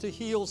Spirit needs to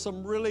heal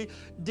some really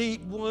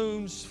deep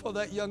wounds for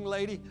that young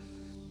lady.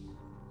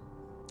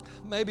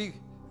 Maybe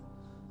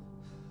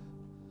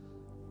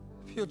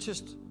if you'll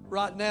just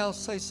right now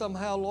say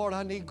somehow, Lord,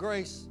 I need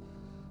grace.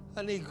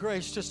 I need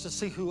grace just to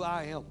see who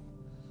I am.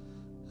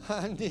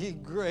 I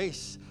need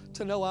grace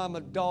to know I'm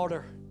a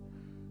daughter.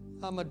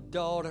 I'm a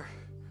daughter.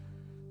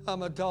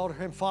 I'm a daughter.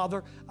 And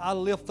Father, I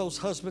lift those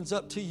husbands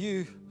up to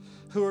you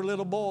who are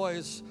little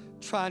boys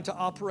trying to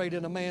operate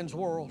in a man's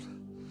world.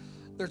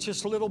 They're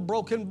just little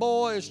broken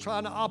boys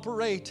trying to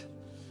operate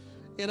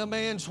in a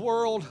man's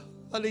world.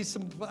 I need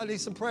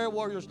some prayer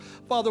warriors.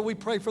 Father, we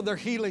pray for their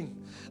healing.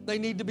 They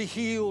need to be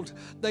healed.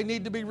 They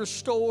need to be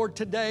restored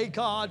today,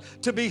 God,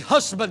 to be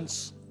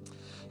husbands.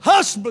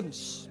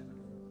 Husbands.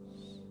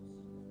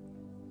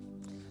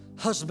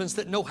 Husbands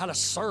that know how to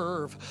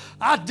serve.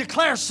 I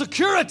declare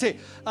security,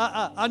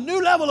 a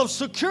new level of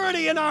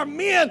security in our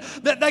men,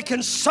 that they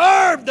can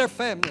serve their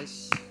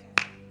families.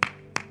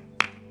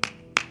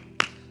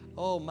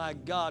 Oh my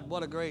God,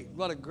 what a great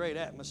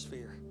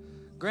atmosphere.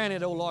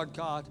 Granted, oh Lord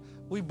God,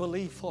 we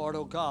believe for it,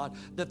 oh God,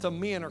 that the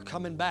men are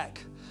coming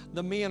back.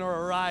 The men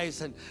are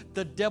arising.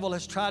 The devil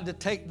has tried to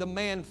take the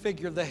man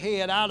figure, the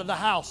head, out of the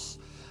house.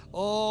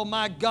 Oh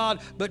my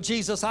God, but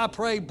Jesus, I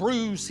pray,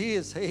 bruise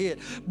his head.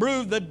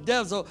 Bruise the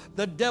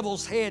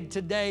devil's head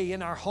today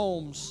in our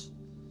homes,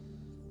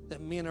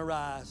 that men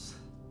arise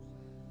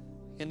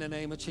in the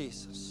name of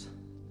Jesus.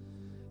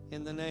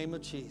 In the name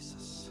of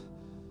Jesus.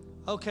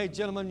 Okay,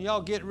 gentlemen,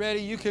 y'all get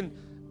ready. You can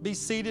be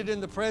seated in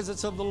the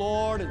presence of the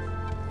Lord.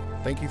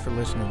 Thank you for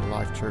listening to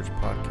Life Church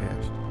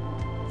Podcast.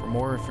 For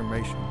more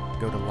information,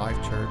 go to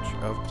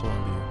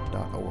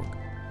lifechurchofcolumbia.org.